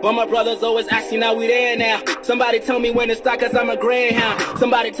house. But my brothers always asking, now we there now. Somebody tell me when to stop, cause I'm a greyhound.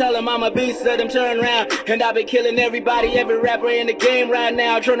 Somebody tell them I'm a beast, let them turn around. And I've been killing everybody, every rapper in the game right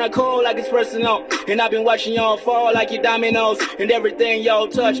now. Turn a cold like it's personal. And I've been watching y'all fall like your dominoes. And everything y'all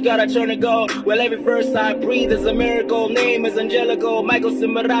touch, gotta turn to gold. Well, every verse I breathe is a miracle. Name is Angelico,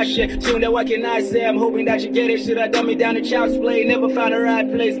 maConspiracy. Tune that, what can I say? I'm hoping that you get it. Should I dumb me down to child's play? Never found a right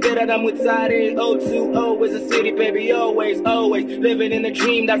place. Better than with side A. 020 is a city, baby, always. Living in a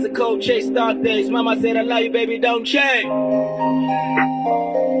dream, that's a cold chase, dark days. Mama said I love you, baby, don't change.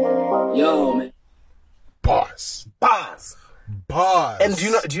 Yo, man. Bars. And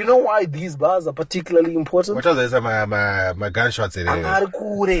do you know why these bars are particularly important? What else is my gunshots in there?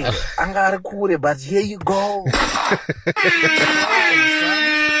 Angara, but here you go.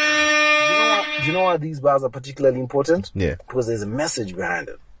 Do you know why these bars are particularly important? Yeah. Because there's a message behind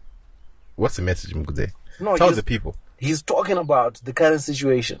it. What's the message, Mkuze? No, tell the people. He's talking about the current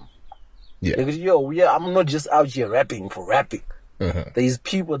situation. Yeah. Like, I'm not just out here rapping for rapping. There's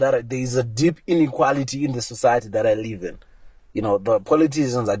people there's a deep inequality in the society that I live in. The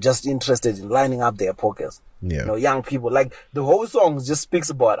politicians are just interested in lining up their pockets. Yeah. Young people, like the whole song just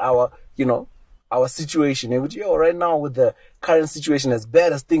speaks about our situation. Right now with the current situation, as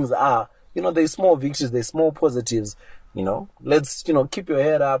bad as things are, there's small victories, there's small positives. Let's keep your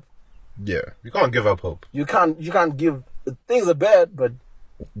head up. Yeah, you can't give up hope. You can't give. Things are bad, but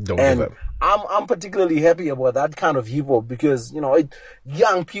don't give up. I'm particularly happy about that kind of hip hop because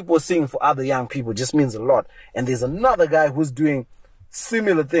young people sing for other young people just means a lot. And there's another guy who's doing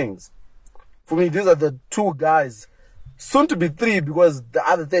similar things. For me, these are the two guys soon to be 3 because the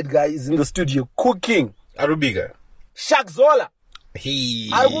other third guy is in the studio cooking. Arubika. Shaq Zola. Hey.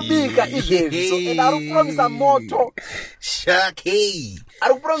 Arubika izvezvi. So and arikupromisa moto. Shaq, hey.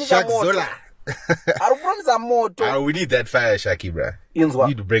 Arikupromisa Shaq moto. Zola. Arikupromisa moto. We need that fire, Shaki, bruh. Inzwa. We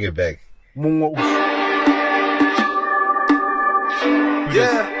need to bring it back. Mungo.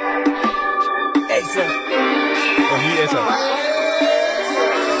 Yeah. Hey, sir. Oh, you, sir.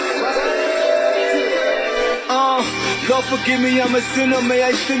 Lord forgive me, I'm a sinner, may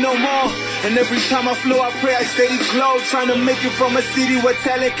I sin no more. And every time I flow, I pray I steady glow. Trying to make it from a city where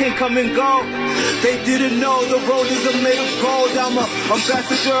talent can't come and go. They didn't know the road isn't made of gold. I'm a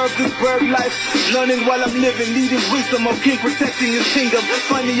ambassador of this bird life. Learning while I'm living, needing wisdom of king protecting his kingdom.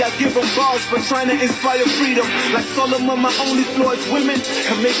 Funny, I give them bars for trying to inspire freedom. Like Solomon, my only flaw is women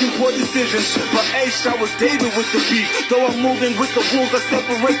and making poor decisions. But H, I was David with the beat. Though I'm moving with the wolves, I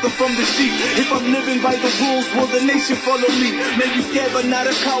separate them from the sheep. If I'm living by the rules, will the nation follow me? Maybe scared but not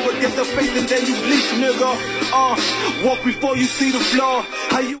a coward. Get the faith and then you bleach, nigga. Walk before you see the floor.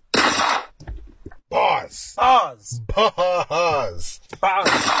 How you? Bars.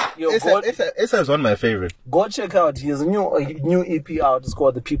 Yo, It's one of my favorite. Go check out his new EP out. It's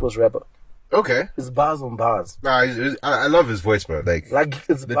called The People's Rapper. Okay. It's bars on bars. Nah, I love his voice, bro. Like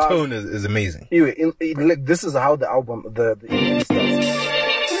it's the bars. tone is amazing. Anyway, like, this is how the album, the EP starts.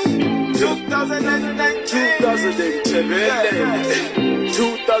 2018.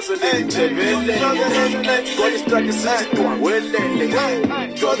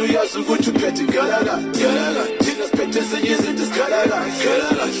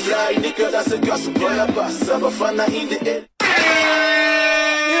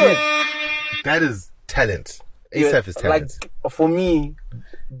 That is talent. ASAP is talent. Like, for me,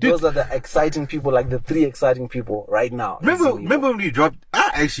 those are the exciting people, like the 3 exciting people right now. Remember when we dropped?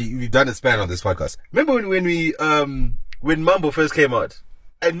 Actually, we've done a span on this podcast. Remember when we when Mambo first came out,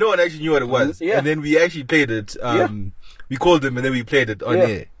 and no one actually knew what it was, and then we actually played it. We called them and then we played it on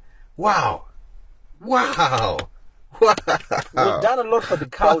air. Wow. We've done a lot for the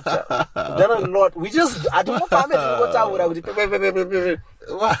culture. We've done a lot. I don't know.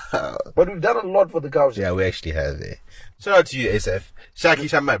 Wow. But we've done a lot for the culture. Yeah, we actually have it. Shout out to you, SF. Shaki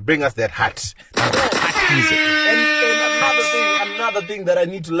Shama, bring us that hot music. And another thing that I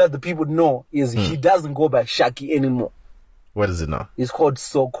need to let the people know is he doesn't go by Shaki anymore. What is it now? It's called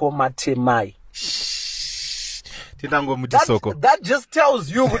Soko Matemai. That just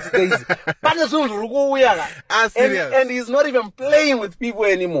tells you what it is. And he's not even playing with people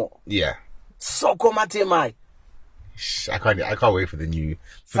anymore. Yeah. Soko Matemai. I can't wait for the new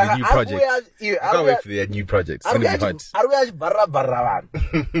project. I can't wait for the new project. It's gonna be hot.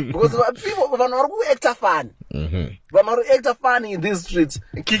 Because people are acting fun. Acting fun in these streets.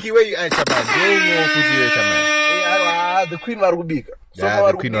 Kiki, where you at, Shaman? The Queen Marubika. So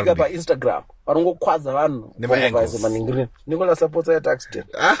the Queen Marubika by Instagram. Warongo kwaza vanhu. Never ankles. Ningola support ya tax ten.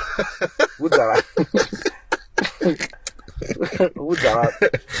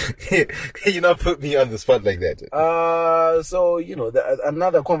 You not put me on the spot like that. So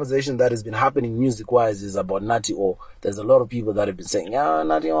another conversation that has been happening music-wise is about Natty O. There's a lot of people that have been saying,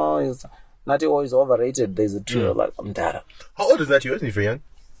 Natty O is overrated. There's a trio like Amdara. How old is Natty O? Isn't he very young?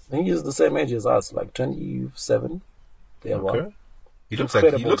 I think he's the same age as us, like 27. Okay. He looks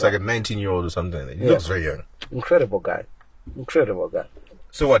like a 19-year-old or something. He looks very young. Incredible guy.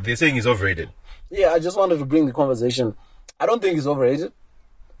 So what? They're saying he's overrated? Yeah, I just wanted to bring the conversation. I don't think he's overrated.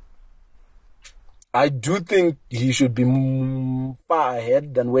 I do think he should be far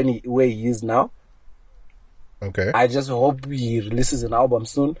ahead than where he is now. Okay. I just hope he releases an album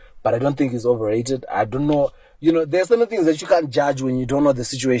soon, but I don't think he's overrated. I don't know. There's certain things that you can't judge when you don't know the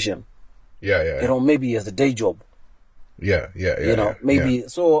situation. Yeah. Maybe he has a day job. Yeah. Maybe.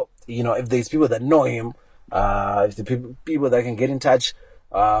 So, if there's people that know him, if the people that can get in touch,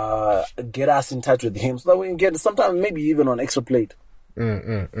 get us in touch with him so that we can get sometimes maybe even on extra plate.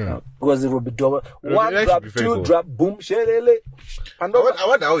 Because it will be double. One drop, two cool. Drop, boom, shelele. I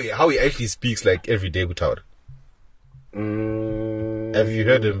wonder how he actually speaks like every day without. Have you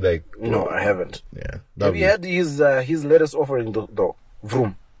heard him like? No, I haven't. Yeah. Have you heard his latest offering though?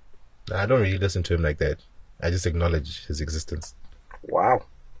 Vroom. I don't really listen to him like that. I just acknowledge his existence. Wow,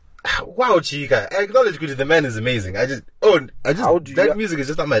 Chica. I acknowledge good. The man is amazing. Music is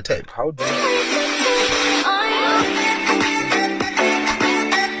just not my type. How do you?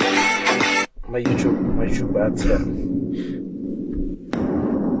 My YouTube ads.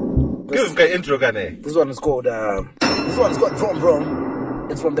 Give him intro, Gane. This one is called Vroom.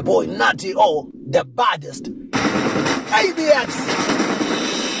 It's from the boy Natty O, the baddest. ABX.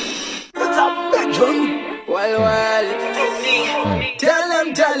 What's up, Benjamin? Well. Tell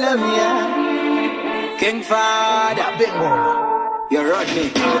them, yeah. King Father, you Rodney.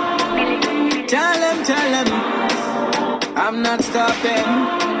 Tell them, I'm not stopping.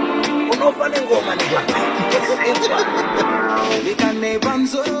 We can make one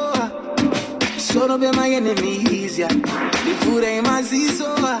so don't be my enemies, yeah. The food ain't my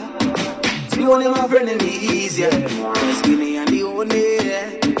so the only my friend enemies, yeah. Skinny and the only, yeah.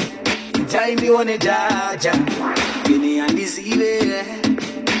 In time the only Jaja. Skinny and the silly,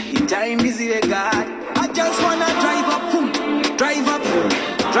 yeah. In time the silly God. I just wanna drive up, drive up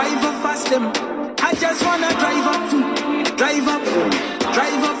fast them. I just wanna drive up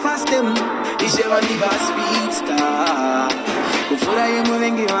fast them. Ishe mandi ba speedster. Kufura yemu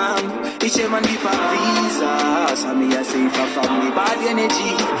wengi wangu. Ishe mandi pa visa. Sami ya say for family bad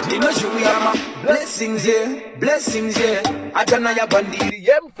energy. You know show we are my blessings here. Ajana ya bandiri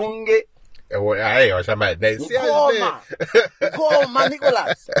yemfunge. Hey, what's my name? Goma,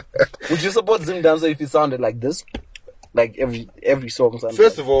 Nicholas. Would you support Zim Dancer if it sounded like this? Like every song sounded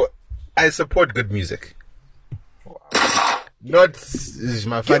First like of all, I support good music. Not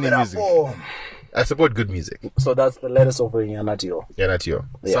my funny music. I support good music. So that's the latest offering, Yanatio. Yeah.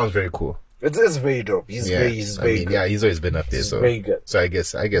 Sounds very cool. It's very dope. He's very good. Yeah, he's always been up there. So very good. So I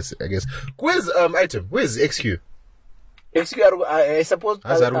guess. Where's item? Where's XQ? XQ, I suppose.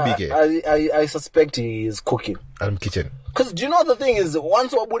 I suspect he is cooking. I'm kitchen. Because do you know the thing is,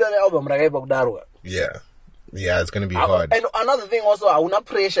 once we put an album, yeah, it's gonna be hard. And another thing also, I will not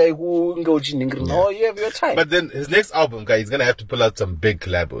pressure you you have your time. But then his next album, guy, he's gonna have to pull out some big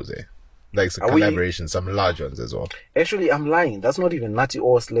collabos, like some collaborations, some large ones as well. Actually, I'm lying. That's not even Natty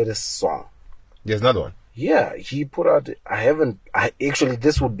Or's latest song. There's another one. Yeah, he put out.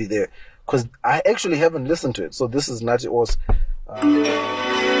 This would be there because I actually haven't listened to it. So this is Natty Or's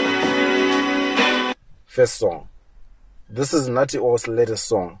first song. This is Natty Or's latest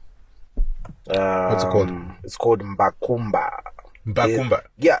song. What's it called? It's called Mbakumba. Mbakumba.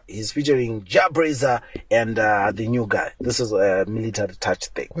 He's featuring Jabreza and the new guy. This is a military touch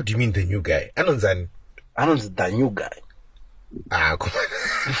thing. What do you mean the new guy? Anon's the new guy. Come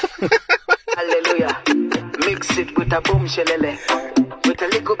on. Hallelujah. Mix it with a boom shelele. With a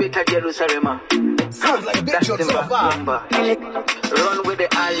little bit of Jerusalem. Sounds like a big shot so far. Run with the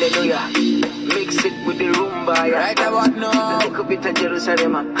hallelujah. Mix it with the rumba. Yeah. Right about now. A little bit of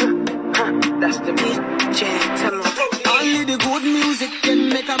Jerusalem. That's the music. Only the good music can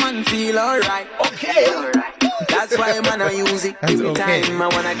make a man feel alright. Okay. Alright. That's why man I use it. That's Every okay. time I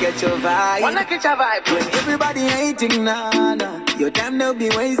wanna catch your vibe. When everybody hating, nah. Your time they'll be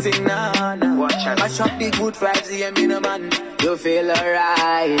wasting, nah. Watch out. Mash up the good vibes, yeah, me no man. You feel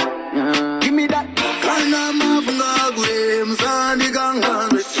alright. Give me that.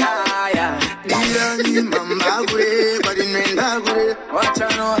 Watch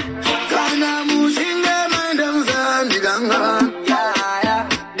out.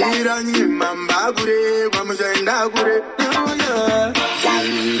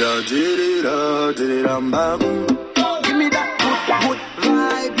 Give me that good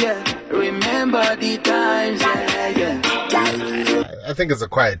vibe, yeah. Remember the times, yeah. I think it's a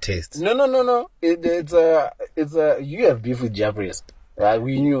quiet taste. No. It's a you have beef with Jabriz. Right?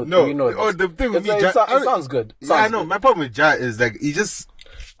 We knew. No, we know the thing with me, it sounds good. I know. My problem with Ja is like he sounds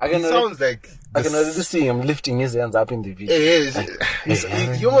like I can already see him lifting his hands up in the video.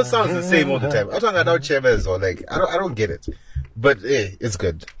 He almost sounds the same all the time. I'm talking about Chemez or like I don't get it, but it's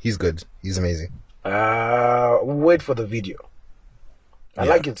good. He's good. He's amazing. Wait for the video. I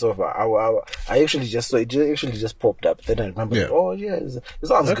like it so far. I actually just saw it. Actually just popped up. Then I remember. Yeah. Oh yeah, it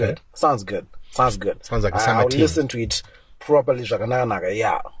sounds good. Sounds good. Sounds like a summer I'll team. listen to it properly. Yeah.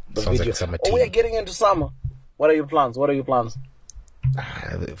 The Sounds video. like a summer Oh, team. we are getting into summer. What are your plans?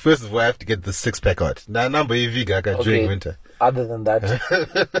 First of all, I have to get the 6-pack out. Now, number Viga during winter. Other than that,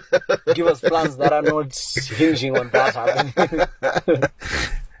 give us plans that are not hinging on that happening.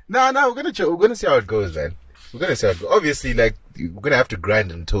 No, we're gonna see how it goes, man. Obviously, like we're gonna have to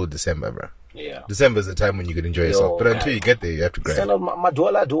grind until December, bro. Yeah. December is the time when you can enjoy yourself. But until you get there, you have to grind. Send out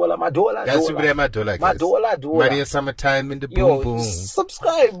Madola. Maria, summertime in the boom boom.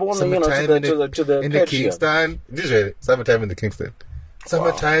 Subscribe, to the in the Kingston. This is summertime in the Kingston.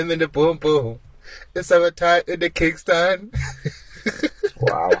 Summertime in the boom boom. It's summertime in the Kingston.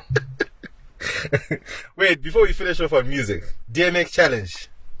 Wow. Wait, before we finish off on music, DMX challenge.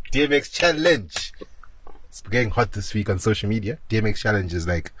 It's getting hot this week on social media. DMX challenge is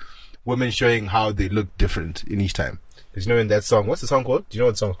like women showing how they look different in each time. Because you know in that song, what's the song called? Do you know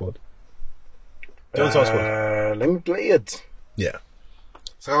what the song's called? Let me play it. Yeah.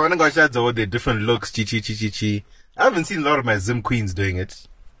 So I want to go shout out the different looks. Chi. I haven't seen a lot of my Zim queens doing it.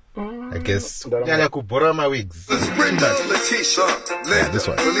 I guess. Yeah, I could borrow my wigs. Brenda, Letitia, Linda, this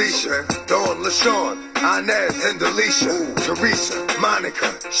one. Felicia, Dawn, LaShawn, Inez, and Delisha, Teresa,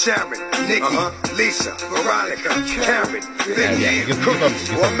 Monica, Sharon, Nikki, Lisa, Veronica, Karen, Vicky,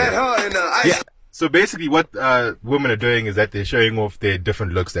 Cookie. I met her in the ice. Yeah. So basically what women are doing is that they're showing off their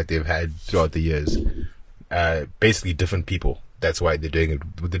different looks that they've had throughout the years. Basically different people. That's why they're doing it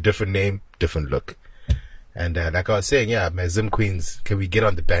with a different name, different look. And like I was saying, yeah, my Zim queens, can we get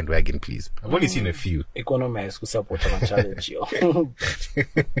on the bandwagon, please? I've only seen a few. Economy is support my challenge, yo.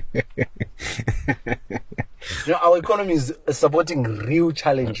 Our economy is supporting real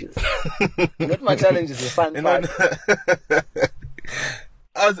challenges. Not my challenges, it's fun.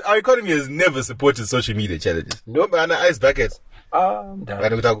 Our economy has never supported social media challenges. No, man, ice bucket.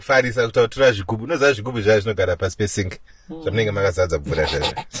 Tripartite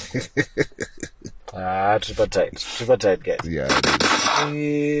guys. Yeah.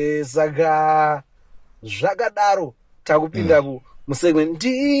 Saka zvakadaro takupinda ku musegment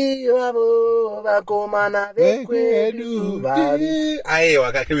ndivavo vakomana vekwedu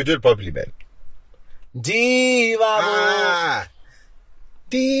Aiwa, can we do it properly, man? ndivavo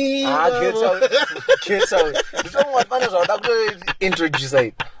get out. Ndizomufana zvauda kutointroduce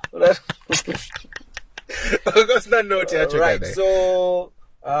it. Right, so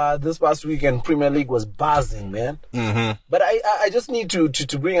this past weekend Premier League was buzzing, man. But I just need to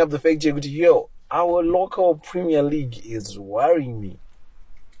bring up the fact here, yo, our local Premier League is worrying me.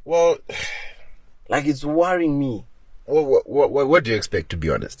 Well, like it's worrying me. What do you expect, to be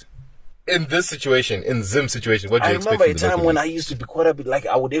honest? In this situation, in Zim situation, what do you expect? I remember a time when I used to be quite a bit, like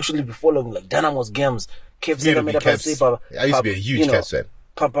I would actually be following like Dynamo's games. I used to be a huge Caps fan.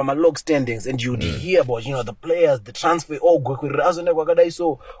 Papa log standings, and you'd hear about, the players, the transfer,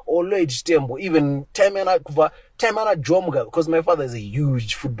 so always even Temana Jomga, because my father is a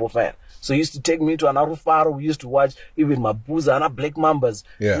huge football fan. So he used to take me to an Arufaro. We used to watch even Mabuza and Black Mambas.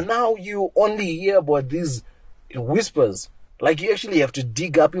 Yeah. Now you only hear about these whispers. Like you actually have to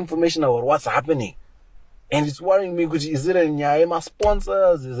dig up information about what's happening. And it's worrying me, is it a Nyama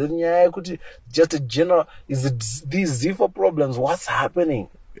sponsors? Is it just a general? Is it these Zifo problems? What's happening?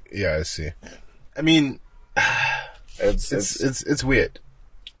 Yeah, I see. I mean, it's weird.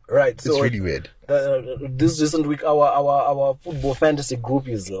 Right. So it's really weird. This recent week, our football fantasy group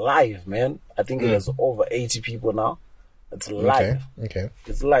is live, man. I think it has over 80 people now. It's live. Okay.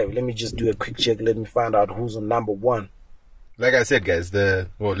 It's live. Let me just do a quick check. Let me find out who's on number one. Like I said, guys,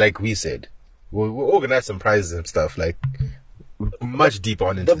 like we said, we'll organize some prizes and stuff, like much deeper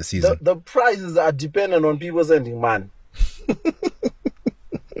on into the season. The prizes are dependent on people sending money.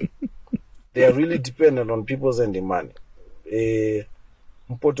 They are really dependent on people sending money.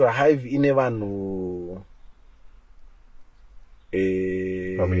 Mpoto Hive Inevan.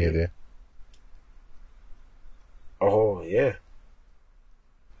 How many are there? Oh, yeah.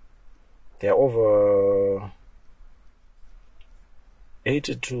 They're over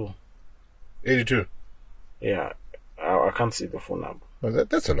 82. 82? Yeah. I can't see the phone number. Well,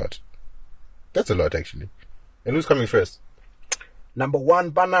 that's a lot. That's a lot, actually. And who's coming first? Number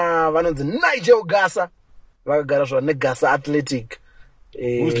one, Vanon's Nigel Gasa. Gasa Athletic.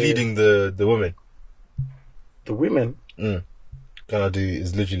 Who's leading the women? The women? Canada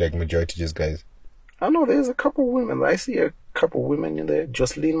is literally like majority just guys. I know there's a couple women. I see a couple women in there.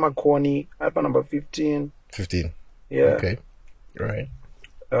 Jocelyn McCorney, at number 15. 15. Yeah. Okay. Right.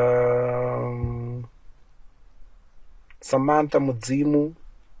 Samantha Mudzimu.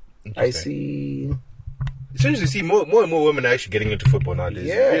 I see. As soon as you see more and more women are actually getting into football nowadays.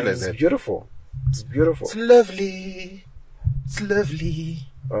 Yeah, it's beautiful. It's beautiful. It's lovely. It's lovely.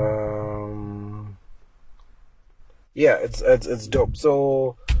 Yeah, it's dope.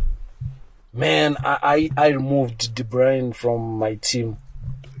 So, man, I removed De Bruyne from my team.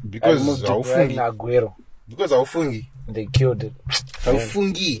 Because I removed De Bruyne Aguero. Because Aufungi. They killed it.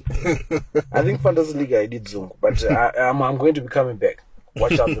 Aufungi. I think Fantasy League I did Zung, but I'm going to be coming back.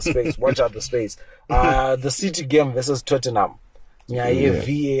 Watch out the space. Watch out the space. The City game versus Tottenham. VAR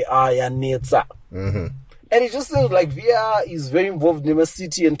ya Netsa. And it just seems like VAR is very involved in the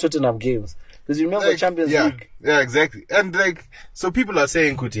City and Tottenham games. Because you remember Champions League. Yeah, exactly. And so people are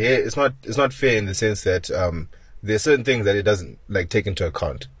saying, Kuti, hey, it's not fair in the sense that there are certain things that it doesn't take into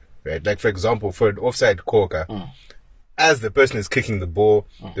account, right? Like for example, for an offside corker, as the person is kicking the ball,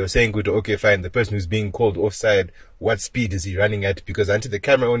 they were saying, Kuti, okay, fine, the person who's being called offside, what speed is he running at? Because until the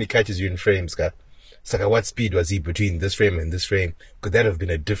camera only catches you in frames, Saka, what speed was he between this frame and this frame? Could that have been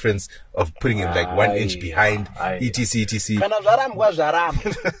a difference of putting him like 1 inch behind? etc.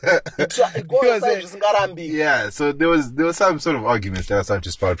 Yeah, so there was some sort of arguments that were starting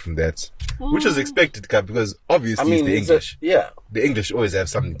to sprout from that, which was expected, because obviously it's the English. The English always have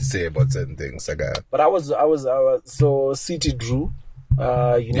something to say about certain things. But I was so City drew,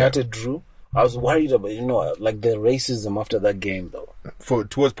 United drew. I was worried about like the racism after that game though.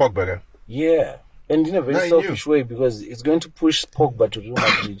 Towards Pogba. Yeah, and in a very selfish way, because it's going to push Pogba to Real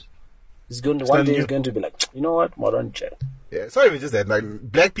Madrid. It's going to one day. It's going to be like, you know what, modern check. Yeah, it's not even just that. Like,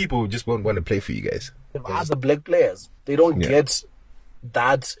 black people just won't want to play for you guys. Other black players, they don't get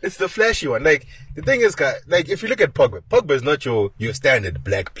that. It's the flashy one. Like, the thing is, like, if you look at Pogba is not your standard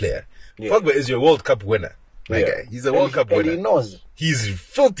black player. Pogba is your World Cup winner. Like, he's a World Cup winner. And he knows it. He's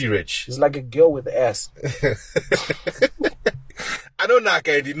filthy rich. He's like a girl with ass. I don't knock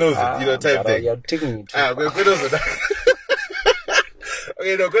and he knows it, type thing. You're taking me too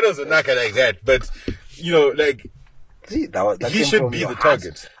Okay, no, Gwendo's a knocker like that, but, like, see, that he should be the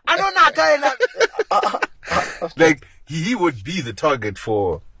target. I don't knock. Like, he would be the target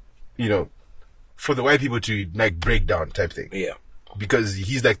for the white people to, like, break down type thing. Yeah. Because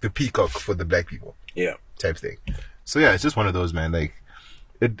he's like the peacock for the black people. Yeah. Type thing. So yeah, it's just one of those, man. Like,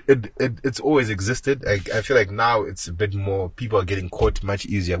 it's always existed. I feel like now it's a bit more, people are getting caught much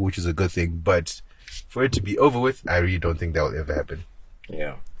easier, which is a good thing. But for it to be over with, I really don't think that will ever happen.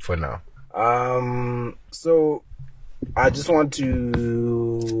 Yeah. For now. So I just want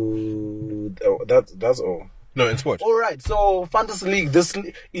to. That's all. No, in sports. All right. So Fantasy League, this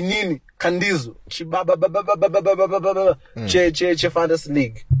Inini Kandizo, Che Fantasy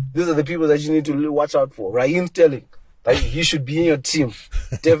League. These are the people that you need to watch out for. Raheem Sterling, that he should be in your team.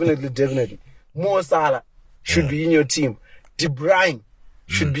 Definitely. Mo Salah should be in your team. De Bruyne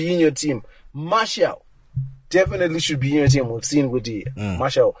should be in your team. Martial definitely should be in your team. We've seen with the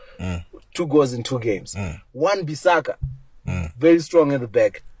Martial, 2 goals in 2 games. One Bissaka, very strong in the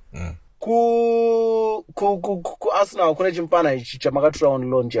back. Ku Arsenal kuna chimpana ichi chamakatura on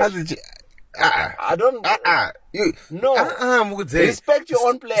loan. I don't. Respect your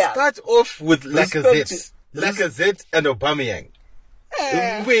own player. Start off with Lacazette and Aubameyang.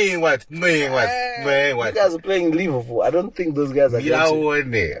 Knowing what? You guys are playing Liverpool. I don't think those guys are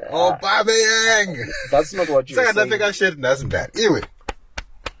going to. Aubameyang. That's not what you're saying. I think I should. That's bad. Anyway.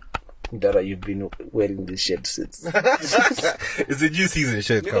 Dara, you've been wearing this shirt since. It's a new season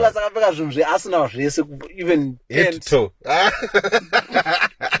shirt. Because Arsenal even head to toe.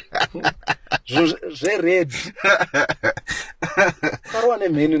 Red.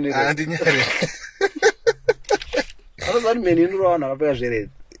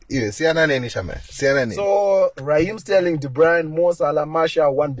 So Raheem Sterling, De Bruyne, Mo Salah,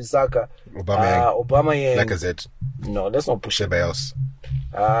 Martial, Wan Bissaka, Aubameyang, Lacazette. No, let's not push everybody else.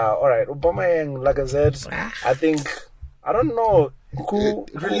 All right, Aubameyang, Lacazette. I think, I don't know.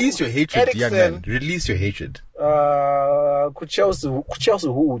 Release your hatred, Eriksen, young man. Release your hatred. Chelsea, who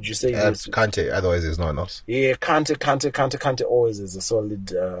would you say is? Kante, otherwise there's no one else. Yeah, Kante always is a solid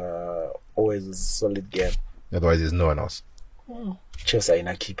game. Otherwise there's no one else. Chelsea in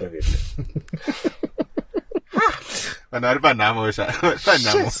a keeper. It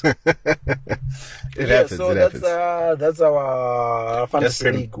happens. So that's our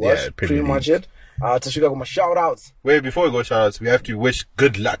fantasy league watch. Yeah, pretty much it. Tashuka with my shout outs. Wait, before we go shout outs, we have to wish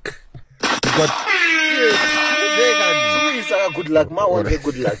good luck. We got good luck. Ma won't get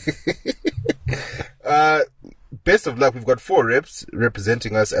good luck. Best of luck. We've got 4 reps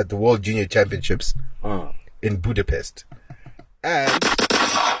representing us at the World Junior Championships in Budapest.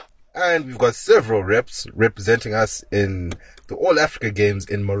 And we've got several reps representing us in the All Africa Games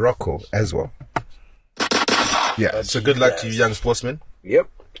in Morocco as well. Yeah, so good luck to you young sportsmen. Yep.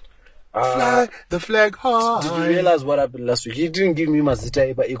 Fly the flag high. Did you realize what happened last week? He didn't give me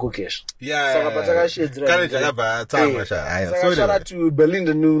Mazita by Eco Cash. Yeah. Shout out to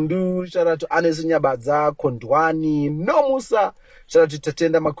Belinda Nundu. Shout out to Anesunya Badza, Kondwani, Nomusa. Shout out to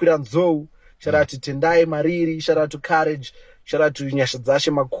Tatenda Makuranzo. Shout out to Tendai Mariri. Shout out to Courage. Shout out to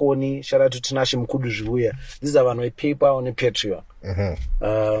Nyashadzashi Makoni. Shout out to Tinashi Mkudu Juhuya. These are on paper on a Patreon.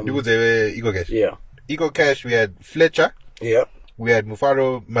 You would say Eco Cash. Yeah. Eco Cash, we had Fletcher. Yeah. We had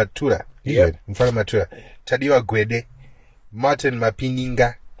Mufaro Matura. Yeah. Mufaro Matura. Tadiwa Gwede. Martin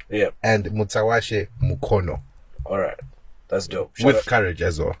Mapininga. Yeah. And Mutsawashe Mukono. Alright. That's dope. With Courage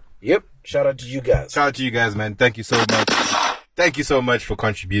as well. Yep. Shout out to you guys. Shout out to you guys, man. Thank you so much. Thank you so much for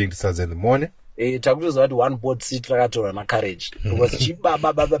contributing to Stars in the Morning. Takuto's had 1 board seat rakatora na Courage. It was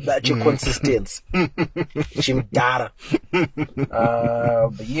consistency. Chimdara.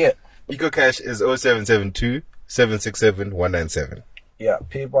 But yeah. EcoCash is 0772 767 197. Yeah,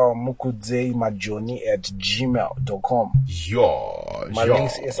 PayPal mukudzei majoni@gmail.com. My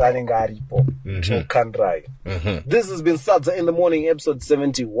links is aripo. Chokandrai. This has been Sadza in the Morning, episode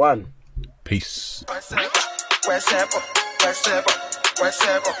 71. Peace.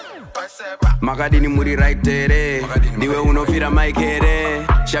 Makadini muri right there. Niwe unofira maikere.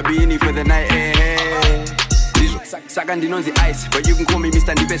 Shabini for the night. Saka ndinonzi ice, but you can call me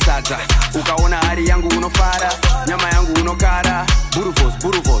Mr. Ndipe Sata. Ukaona hari yangu unofara, nyama yangu unokara.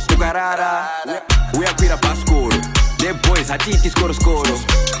 Burufos, ukarara. We are queer baskoro. The boys hatiti skoro.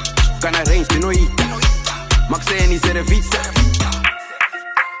 Kana range tinoita. Maxeni serevita.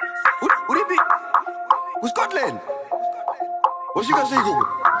 Uribi. Scotland. What you gonna say, Google?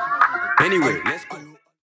 Anyway, let's go.